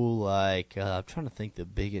school like I'm trying to think the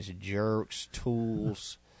biggest Jerks,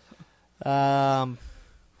 Tools.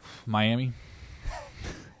 Miami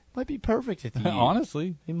might be perfect at the U.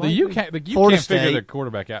 Honestly, you can't figure their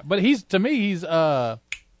quarterback out. But he's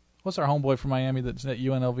what's our homeboy from Miami that's at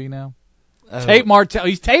UNLV now? Tate Martell.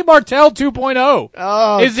 He's Tate Martell 2.0.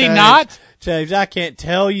 Oh, is he not? Taves, I can't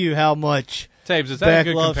tell you how much Taves, is that a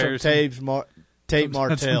good loves comparison? Tate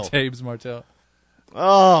Martell. Taves Martell.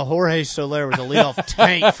 Oh, Jorge Soler was a leadoff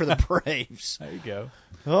tank for the Braves. There you go.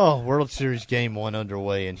 Oh, World Series Game 1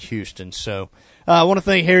 underway in Houston. So I want to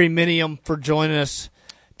thank Harry Minniam for joining us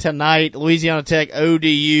tonight. Louisiana Tech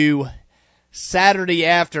ODU, Saturday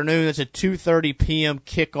afternoon. It's a 2:30 p.m.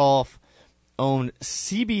 kickoff on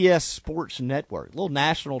CBS Sports Network, a little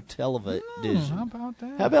national television. How about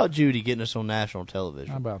that? How about Judy getting us on national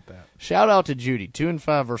television? How about that? Shout out to Judy,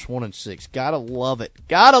 2-5 versus 1-6. Gotta love it.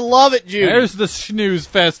 Gotta love it, Judy. There's the snooze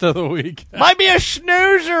fest of the week. Might be a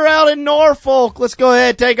snoozer out in Norfolk. Let's go ahead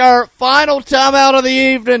and take our final time out of the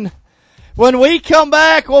evening. When we come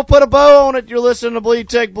back, we'll put a bow on it. You're listening to Bleed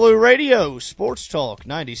Tech Blue Radio, Sports Talk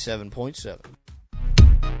 97.7.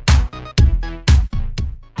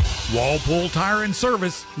 Walpole Tire and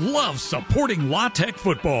Service loves supporting La Tech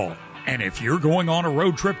football. And if you're going on a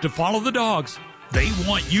road trip to follow the Dogs, they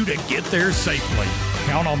want you to get there safely.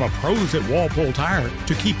 Count on the pros at Walpole Tire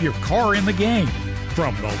to keep your car in the game.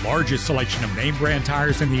 From the largest selection of name brand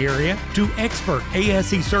tires in the area to expert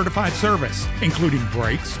ASE certified service, including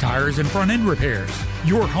brakes, tires, and front end repairs.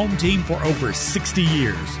 Your home team for over 60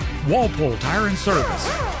 years. Walpole Tire and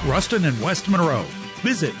Service, Ruston and West Monroe.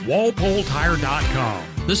 Visit walpoletire.com.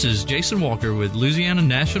 This is Jason Walker with Louisiana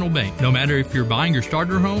National Bank. No matter if you're buying your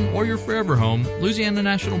starter home or your forever home, Louisiana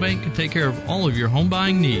National Bank can take care of all of your home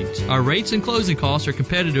buying needs. Our rates and closing costs are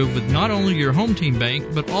competitive with not only your home team bank,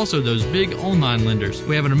 but also those big online lenders.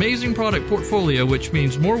 We have an amazing product portfolio, which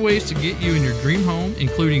means more ways to get you in your dream home,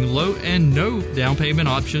 including low and no down payment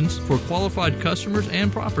options for qualified customers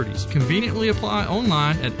and properties. Conveniently apply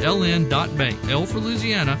online at ln.bank. L for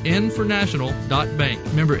Louisiana, N for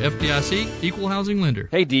national.bank. Member FDIC, Equal Housing Lender.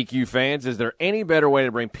 Hey, DQ fans, is there any better way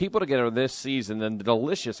to bring people together this season than the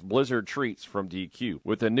delicious Blizzard treats from DQ?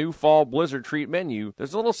 With the new fall Blizzard treat menu,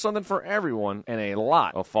 there's a little something for everyone and a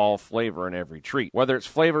lot of fall flavor in every treat. Whether it's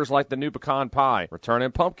flavors like the new pecan pie,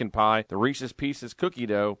 returning pumpkin pie, the Reese's Pieces cookie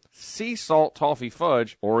dough, sea salt toffee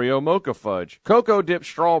fudge, Oreo mocha fudge, cocoa dipped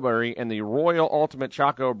strawberry, and the Royal Ultimate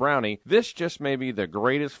Choco Brownie, this just may be the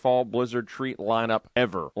greatest fall Blizzard treat lineup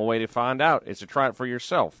ever. One way to find out is to try it for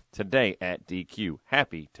yourself today at DQ.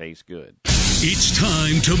 Happy tastes good. It's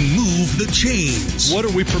time to move the chains. What are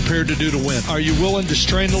we prepared to do to win? Are you willing to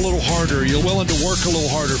strain a little harder? Are you willing to work a little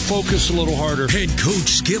harder, focus a little harder? Head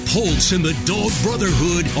coach Skip Holtz and the Dog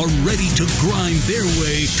Brotherhood are ready to grind their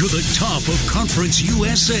way to the top of Conference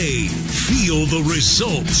USA. Feel the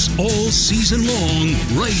results all season long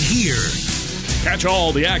right here. Catch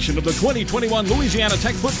all the action of the 2021 Louisiana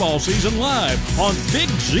Tech football season live on Big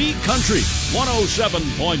Z Country,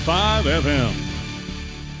 107.5 FM.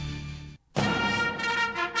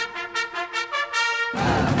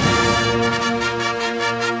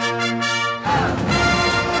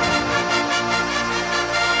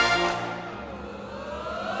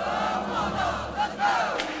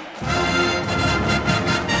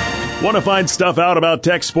 Want to find stuff out about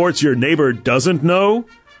Tech sports your neighbor doesn't know?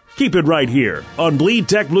 Keep it right here on Bleed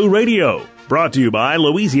Tech Blue Radio. Brought to you by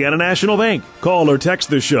Louisiana National Bank. Call or text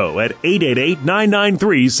the show at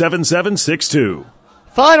 888-993-7762.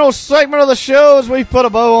 Final segment of the show as we put a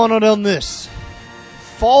bow on it on this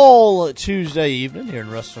fall Tuesday evening here in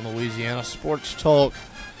Ruston, Louisiana. Sports Talk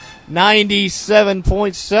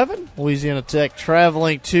 97.7. Louisiana Tech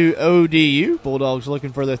traveling to ODU. Bulldogs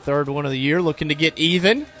looking for their third win of the year, looking to get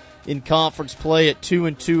even in conference play at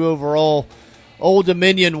 2-2 overall. Old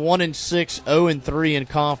Dominion 1-6, 0-3 in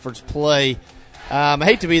conference play. I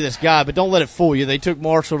hate to be this guy, but don't let it fool you. They took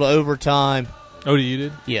Marshall to overtime. ODU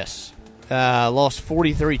did? Yes. Lost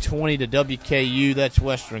 43-20 to WKU. That's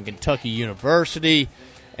Western Kentucky University.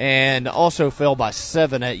 And also fell by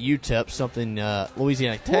 7 at UTEP, something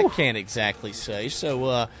Louisiana Tech can't exactly say.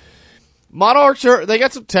 So, Monarchs, they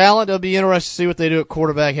got some talent. It'll be interesting to see what they do at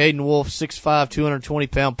quarterback. Hayden Wolf, 6'5",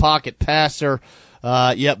 220-pound pocket passer.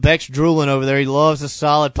 Beck's drooling over there. He loves a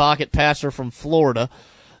solid pocket passer from Florida.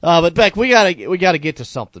 But Beck, we gotta get to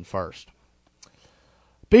something first.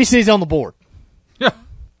 BC's on the board. Yeah.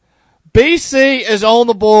 BC is on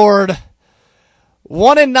the board.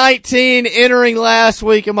 1-19 entering last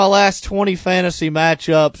week in my last 20 fantasy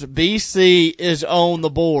matchups. BC is on the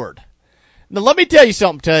board. Now let me tell you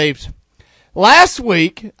something, Tabes. Last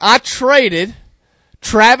week I traded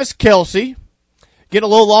Travis Kelce, getting a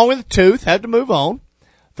little long in the tooth, had to move on,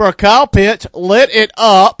 for a Kyle Pitts, lit it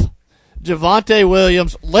up. Javonte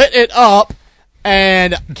Williams lit it up,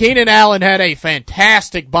 and Keenan Allen had a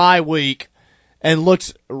fantastic bye week and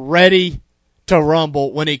looks ready to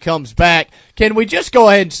rumble when he comes back. Can we just go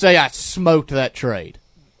ahead and say I smoked that trade?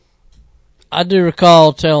 I do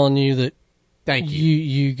recall telling you that. Thank you.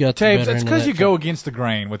 You got the Tabes, better it's end of because that you trade. go against the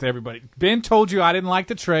grain with everybody. Ben told you I didn't like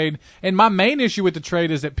the trade, and my main issue with the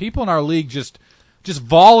trade is that people in our league just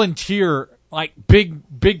volunteer like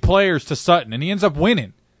big players to Sutton, and he ends up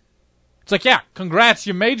winning. It's like, yeah, congrats,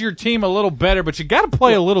 you made your team a little better, but you got to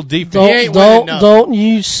play a little defense. Don't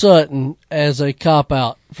use Sutton as a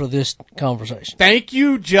cop-out for this conversation. Thank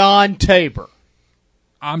you, John Tabor.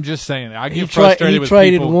 I'm just saying, I get frustrated with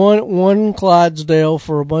traded people. one Clydesdale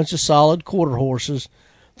for a bunch of solid quarter horses.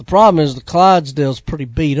 The problem is the Clydesdale's pretty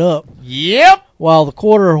beat up. Yep. While the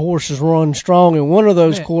quarter horses run strong, and one of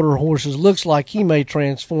those quarter horses looks like he may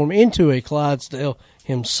transform into a Clydesdale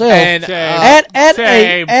himself And, at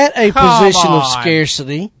a position of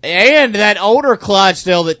scarcity. And that older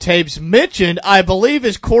Clydesdale that Tabes mentioned, I believe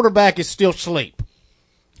his quarterback is still asleep.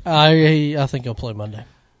 I think he'll play Monday.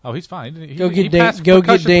 Oh, he's fine. Go get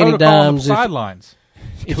Danny Dimes. Sidelines.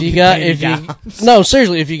 If you got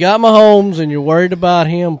Mahomes and you're worried about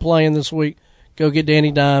him playing this week, go get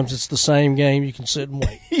Danny Dimes. It's the same game. You can sit and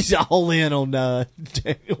wait. He's all in on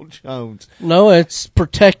Daniel Jones. No, it's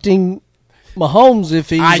protecting Mahomes if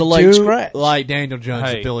he's a late scratch. Like Daniel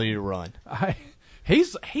Jones' ability to run.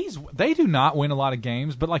 They do not win a lot of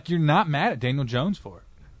games, but like you're not mad at Daniel Jones for it.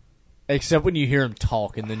 Except when you hear him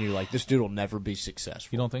talk, and then you're like, this dude will never be successful.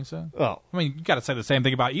 You don't think so? Oh. I mean, you got to say the same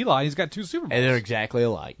thing about Eli. He's got 2 Super Bowls. And they're exactly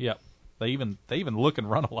alike. Yep. They even look and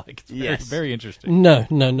run alike. It's very, very No. interesting.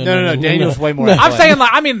 Daniel's way more I'm saying, like,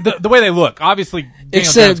 I mean, the way they look. Obviously, Daniel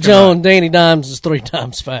Except Jones Danny Dimes is 3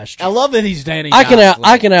 times faster. I love that he's Danny I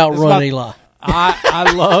Dimes. can outrun Eli.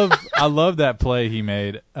 I love that play he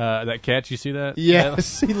made. That catch, you see that?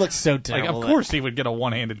 Yes, he looks so Like, terrible. of course he would get a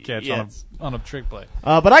one-handed catch on a trick play.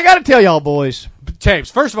 But I got to tell y'all, boys.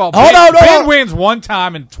 Tapes. First of all, Hold on. Ben wins one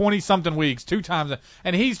time in 20-something weeks, 2 times,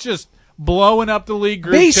 and he's just blowing up the league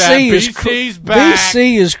group chat. BC's back.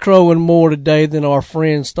 BC is crowing more today than our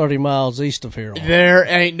friends 30 miles east of here. There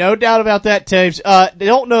ain't no doubt about that, Taves.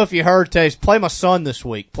 Don't know if you heard, Taves. Play my son this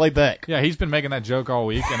week. Play Beck. Yeah, he's been making that joke all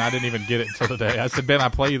week, and I didn't even get it until today. I said, Ben, I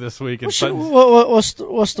play you this week. And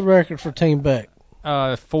What's the record for Team Beck?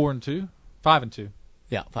 4-2, 5-2.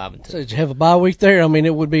 Yeah, 5-2. So did you have a bye week there? I mean,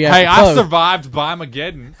 it would be. Hey, apropos. I survived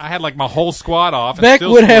Bimageddon. I had like my whole squad off. And Beck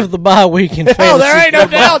still would scored. have the bye week in fantasy. Oh, there ain't no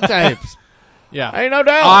doubt, Tapes. Yeah, ain't no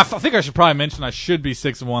doubt. I think I should probably mention I should be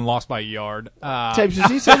 6-1, lost by a yard. Tapes,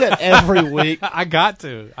 does he say that every week? I got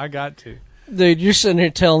to. Dude, you're sitting here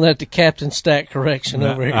telling that to Captain Stat Correction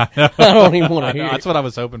over here. I don't even want to hear it. That's what I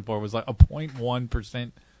was hoping for, was like a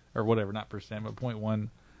 0.1% or whatever, not percent, but 0.1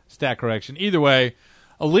 stat correction. Either way,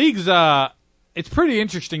 a league's it's pretty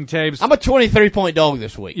interesting, Tabes. I'm a 23-point dog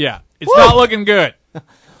this week. Yeah, it's not looking good.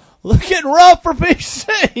 Looking rough for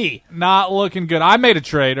BC. Not looking good. I made a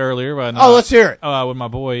trade earlier. But, let's hear it. When my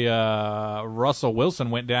boy Russell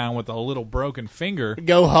Wilson went down with a little broken finger.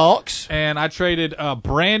 Go Hawks. And I traded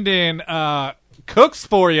Brandon Cooks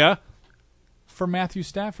for you for Matthew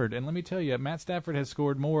Stafford. And let me tell you, Matt Stafford has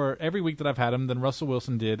scored more every week that I've had him than Russell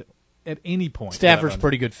Wilson did at any point. Stafford's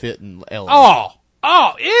pretty good fit in LA.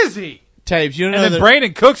 Oh, is he? Taves, you know and then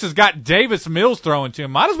Brandon Cooks has got Davis Mills throwing to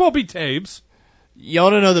him. Might as well be Taves. You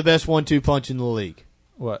ought to know the best 1-2 punch in the league.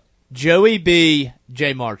 What? Joey B,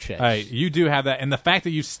 J. Marchese. Hey, you do have that. And the fact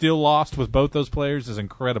that you still lost with both those players is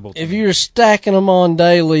incredible. If you're stacking them on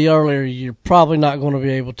daily earlier, you're probably not going to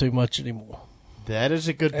be able to much anymore. That is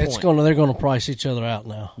a good point. They're going to price each other out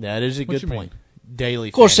now. That is a good point. Daily.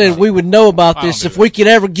 Of course, we would know about this if we could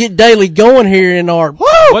ever get daily going here in our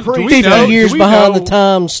 50 years behind the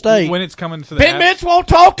time state. When it's coming to the Ben Mitch won't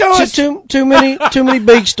talk to us. Too many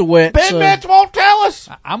beaks to wet. Ben Mitch won't tell us.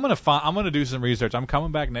 I'm gonna do some research. I'm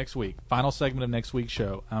coming back next week. Final segment of next week's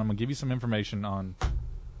show. I'm gonna give you some information on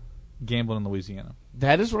gambling in Louisiana.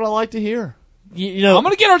 That is what I like to hear. You know, I'm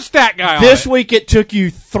gonna get our stat guy on this it. week. It took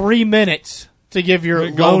you 3 minutes to give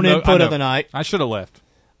your lone input of the night. I should have left.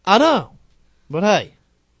 I know. But hey,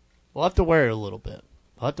 we'll have to wear it a little bit.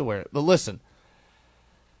 We'll have to wear it. But listen,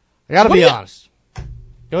 I got to be honest.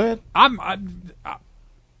 Go ahead. I'm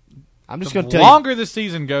just going to tell you. The longer the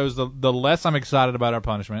season goes, the less I'm excited about our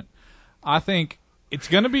punishment. I think it's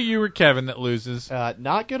going to be you or Kevin that loses.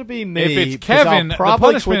 Not going to be me. If it's Kevin, the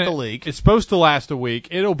punishment quit the league. It's supposed to last a week.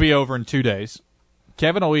 It'll be over in 2 days.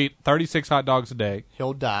 Kevin will eat 36 hot dogs a day.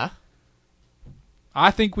 He'll die.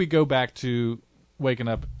 I think we go back to waking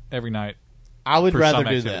up every night. I would rather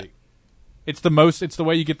do that. It's the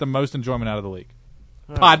way you get the most enjoyment out of the league.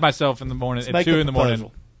 Pied myself in the morning at 2 in the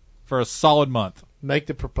morning for a solid month. Make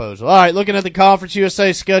the proposal. All right, looking at the Conference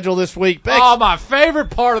USA schedule this week. My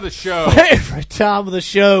favorite part of the show. Favorite time of the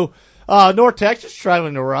show. North Texas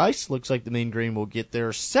traveling to Rice. Looks like the Mean Green will get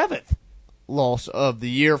their 7th loss of the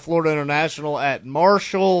year. Florida International at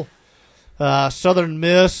Marshall. Southern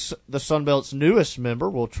Miss, the Sun Belt's newest member,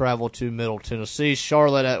 will travel to Middle Tennessee.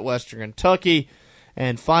 Charlotte at Western Kentucky.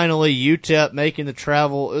 And finally, UTEP making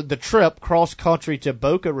the trip cross-country to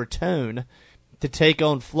Boca Raton to take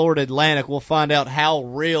on Florida Atlantic. We'll find out how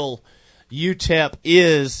real UTEP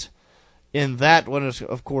is in that one.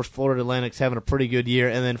 Of course, Florida Atlantic's having a pretty good year.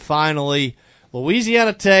 And then finally,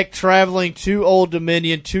 Louisiana Tech traveling to Old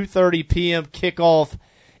Dominion, 2:30 p.m. kickoff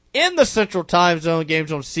in the Central Time Zone.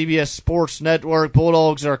 Games on CBS Sports Network.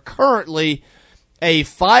 Bulldogs are currently a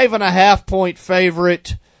 5.5-point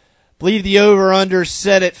favorite. Believe the over-under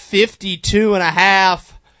set at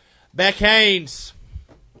 52.5. Beck Haynes,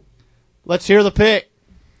 let's hear the pick.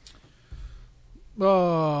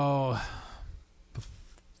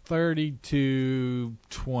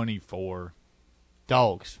 32-24.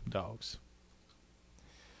 Dogs.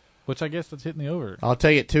 Which I guess that's hitting the over. I'll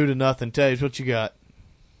take it 2-0. Taves, what you got?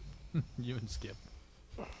 You and Skip.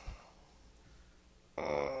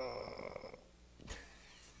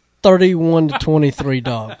 31-23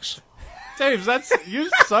 Dogs. James, that's you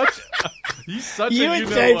such You a and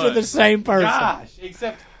James are the same person. Gosh,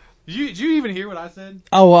 except did you even hear what I said?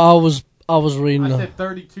 Oh, I was reading. I said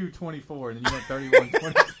 32-24, and then you went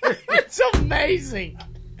 31-23. It's amazing.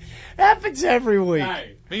 Happens every week.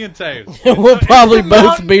 Hey, me and Taves. We'll probably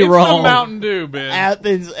both be wrong. It's the Mountain Dew, Ben.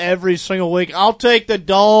 Happens every single week. I'll take the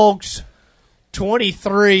Dogs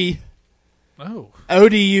 23. Oh.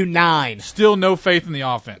 ODU 9. Still no faith in the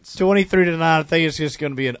offense. 23-9. I think it's just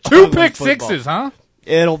going to be an Two ugly pick football. sixes, huh?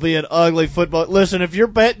 It'll be an ugly football. Listen, if you're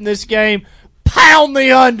betting this game, pound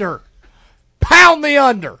the under. Pound the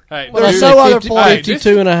under. Hey, there's no other play.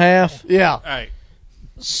 52.5. Yeah. Hey.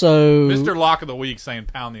 So Mr. Lock of the Week saying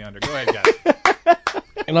pound the under. Go ahead, guys.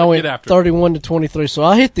 And I went 31-23, so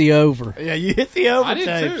I hit the over. Yeah, you hit the over. I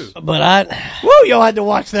did too. But woo, you'll have to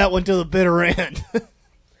watch that one till the bitter end.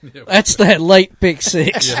 That's that late pick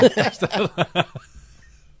six. Woo,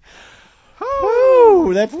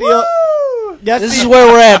 that's the. This is where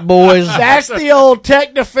we're at, boys. That's the old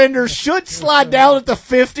Tech defender should slide down at the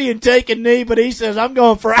 50 and take a knee, but he says, I'm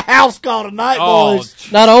going for a house call tonight,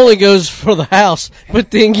 boys. Not only goes for the house,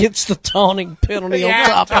 but then gets the taunting penalty on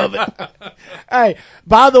top of it. Hey,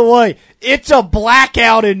 by the way, it's a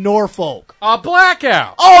blackout in Norfolk. A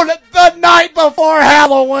blackout? Oh, the night before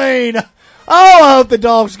Halloween. Oh, I hope the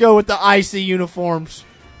Dogs go with the icy uniforms.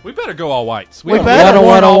 We better go all whites. We better. Haven't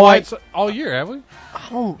worn all whites all year, have we? I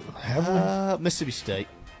don't have we? Mississippi State.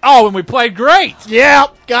 Oh, and we played great. Yeah,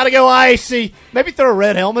 got to go icy. Maybe throw a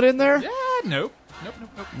red helmet in there? Yeah, nope.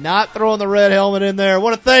 Not throwing the red helmet in there. I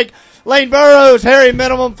want to thank Lane Burroughs, Harry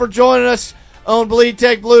Minimum for joining us on Bleed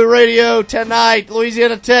Tech Blue Radio tonight.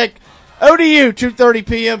 Louisiana Tech, ODU, 2:30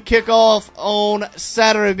 p.m. kickoff on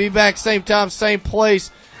Saturday. Be back same time, same place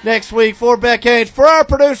next week. For Beck Haynes, for our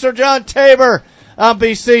producer, John Tabor, I'm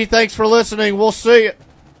BC. Thanks for listening. We'll see you.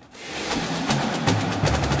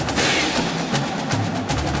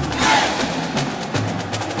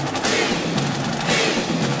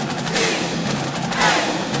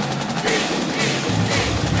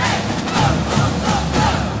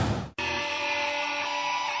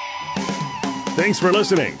 Thanks for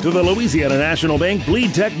listening to the Louisiana National Bank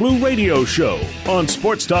Bleed Tech Blue Radio Show on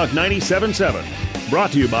Sports Talk 97.7.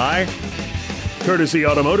 Brought to you by Courtesy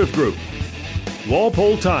Automotive Group,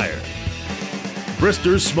 Walpole Tire,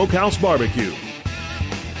 Brister's Smokehouse Barbecue,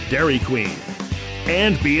 Dairy Queen,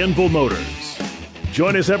 and Bienville Motors.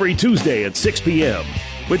 Join us every Tuesday at 6 p.m.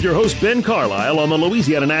 with your host Ben Carlisle on the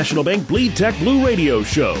Louisiana National Bank Bleed Tech Blue Radio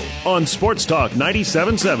Show on Sports Talk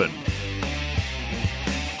 97.7.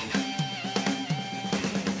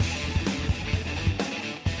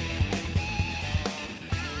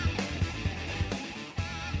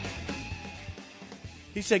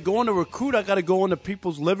 He said, going to recruit, I got to go into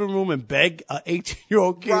people's living room and beg an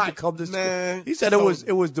 18-year-old kid to come to school. He said it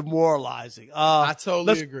was demoralizing. I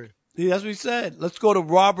totally agree. Yeah, that's what he said. Let's go to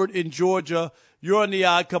Robert in Georgia. You're on the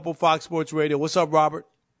Odd Couple Fox Sports Radio. What's up, Robert?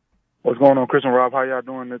 What's going on, Chris and Rob? How y'all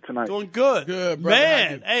doing tonight? Doing good. Good, brother.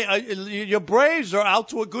 Man, hey, your Braves are out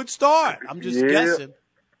to a good start. I'm just guessing.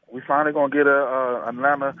 We finally going to get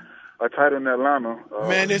a title in Atlanta.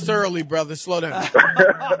 Man, it's early, brother. Slow down.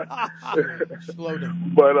 Slow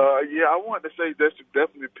down. But, yeah, I wanted to say this to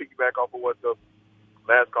definitely piggyback off of what the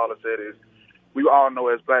last caller said is we all know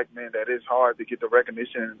as black men that it's hard to get the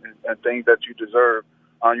recognition and things that you deserve.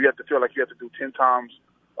 You have to feel like you have to do 10 times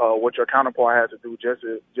what your counterpart has to do just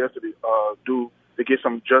to get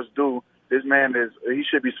some just due. This man he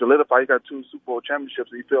should be solidified. He got 2 Super Bowl championships,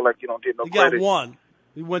 and he feel like he don't get no credit. He got 1.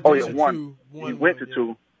 He went to 2. One. He went to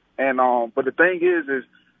 2. And but the thing is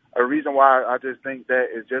a reason why I just think that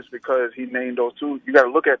is just because he named those 2. You got to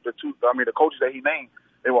look at the 2. I mean, the coaches that he named,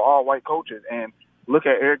 they were all white coaches. And look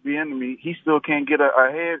at Eric Bieniemy. He still can't get a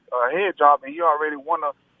head job, and he already won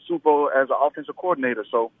a Super Bowl as an offensive coordinator.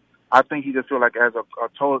 So I think he just feel like as a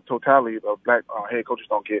totality of black head coaches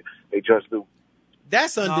don't get they just do.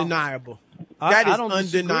 That's undeniable. That is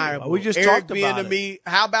undeniable. We just Eric talked about Bieniemy.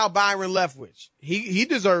 How about Byron Leftwich? He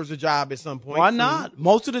deserves a job at some point. Why not?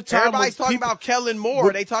 Most of the time, everybody's talking about Kellen Moore.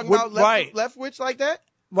 Are they talking about Leftwich like that?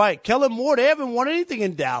 Right, Kellen Moore. They haven't won anything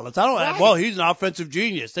in Dallas. I don't. Right. Well, he's an offensive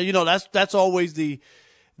genius. You know, that's always the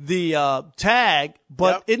tag.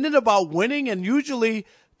 But isn't it about winning? And usually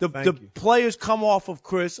the players come off of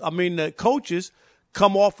the coaches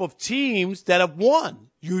come off of teams that have won.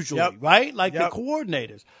 Usually, right? Like the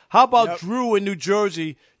coordinators. How about Drew in New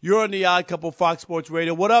Jersey? You're on the Odd Couple Fox Sports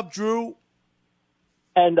Radio. What up, Drew?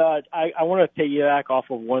 And I want to piggyback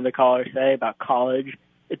off of one of the callers say about college.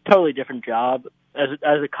 It's a totally different job. As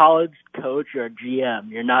a college coach, you're a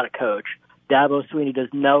GM. You're not a coach. Dabo Swinney does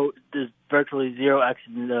virtually zero X's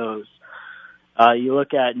and O's. You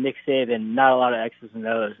look at Nick Saban, not a lot of X's and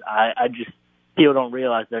O's. I just people don't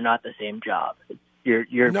realize they're not the same job. You're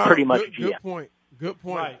pretty much GM. Good point. Good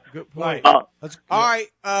point. Right. Good point. Right. All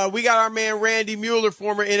right. We got our man Randy Mueller,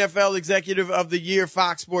 former NFL Executive of the Year,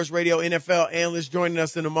 Fox Sports Radio NFL analyst, joining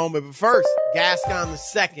us in a moment. But first, Gascon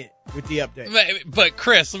II with the update. But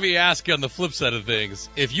Chris, let me ask you on the flip side of things.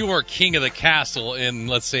 If you were king of the castle in,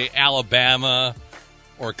 let's say, Alabama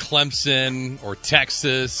or Clemson or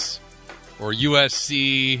Texas or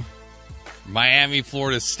USC, Miami,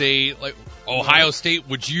 Florida State, like Ohio State,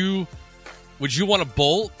 would you want to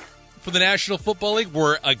bolt for the National Football League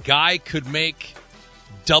where a guy could make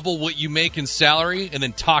double what you make in salary and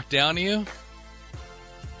then talk down to you?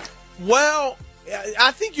 Well, I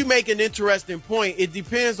think you make an interesting point. It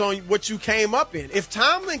depends on what you came up in. If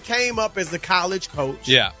Tomlin came up as a college coach,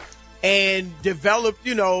 and developed,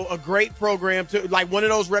 a great program to like one of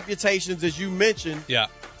those reputations as you mentioned,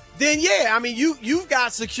 then I mean you've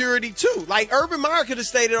got security too. Like Urban Meyer could have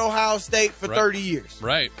stayed at Ohio State for 30 years,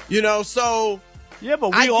 right? So. Yeah,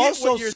 but I we get also what you're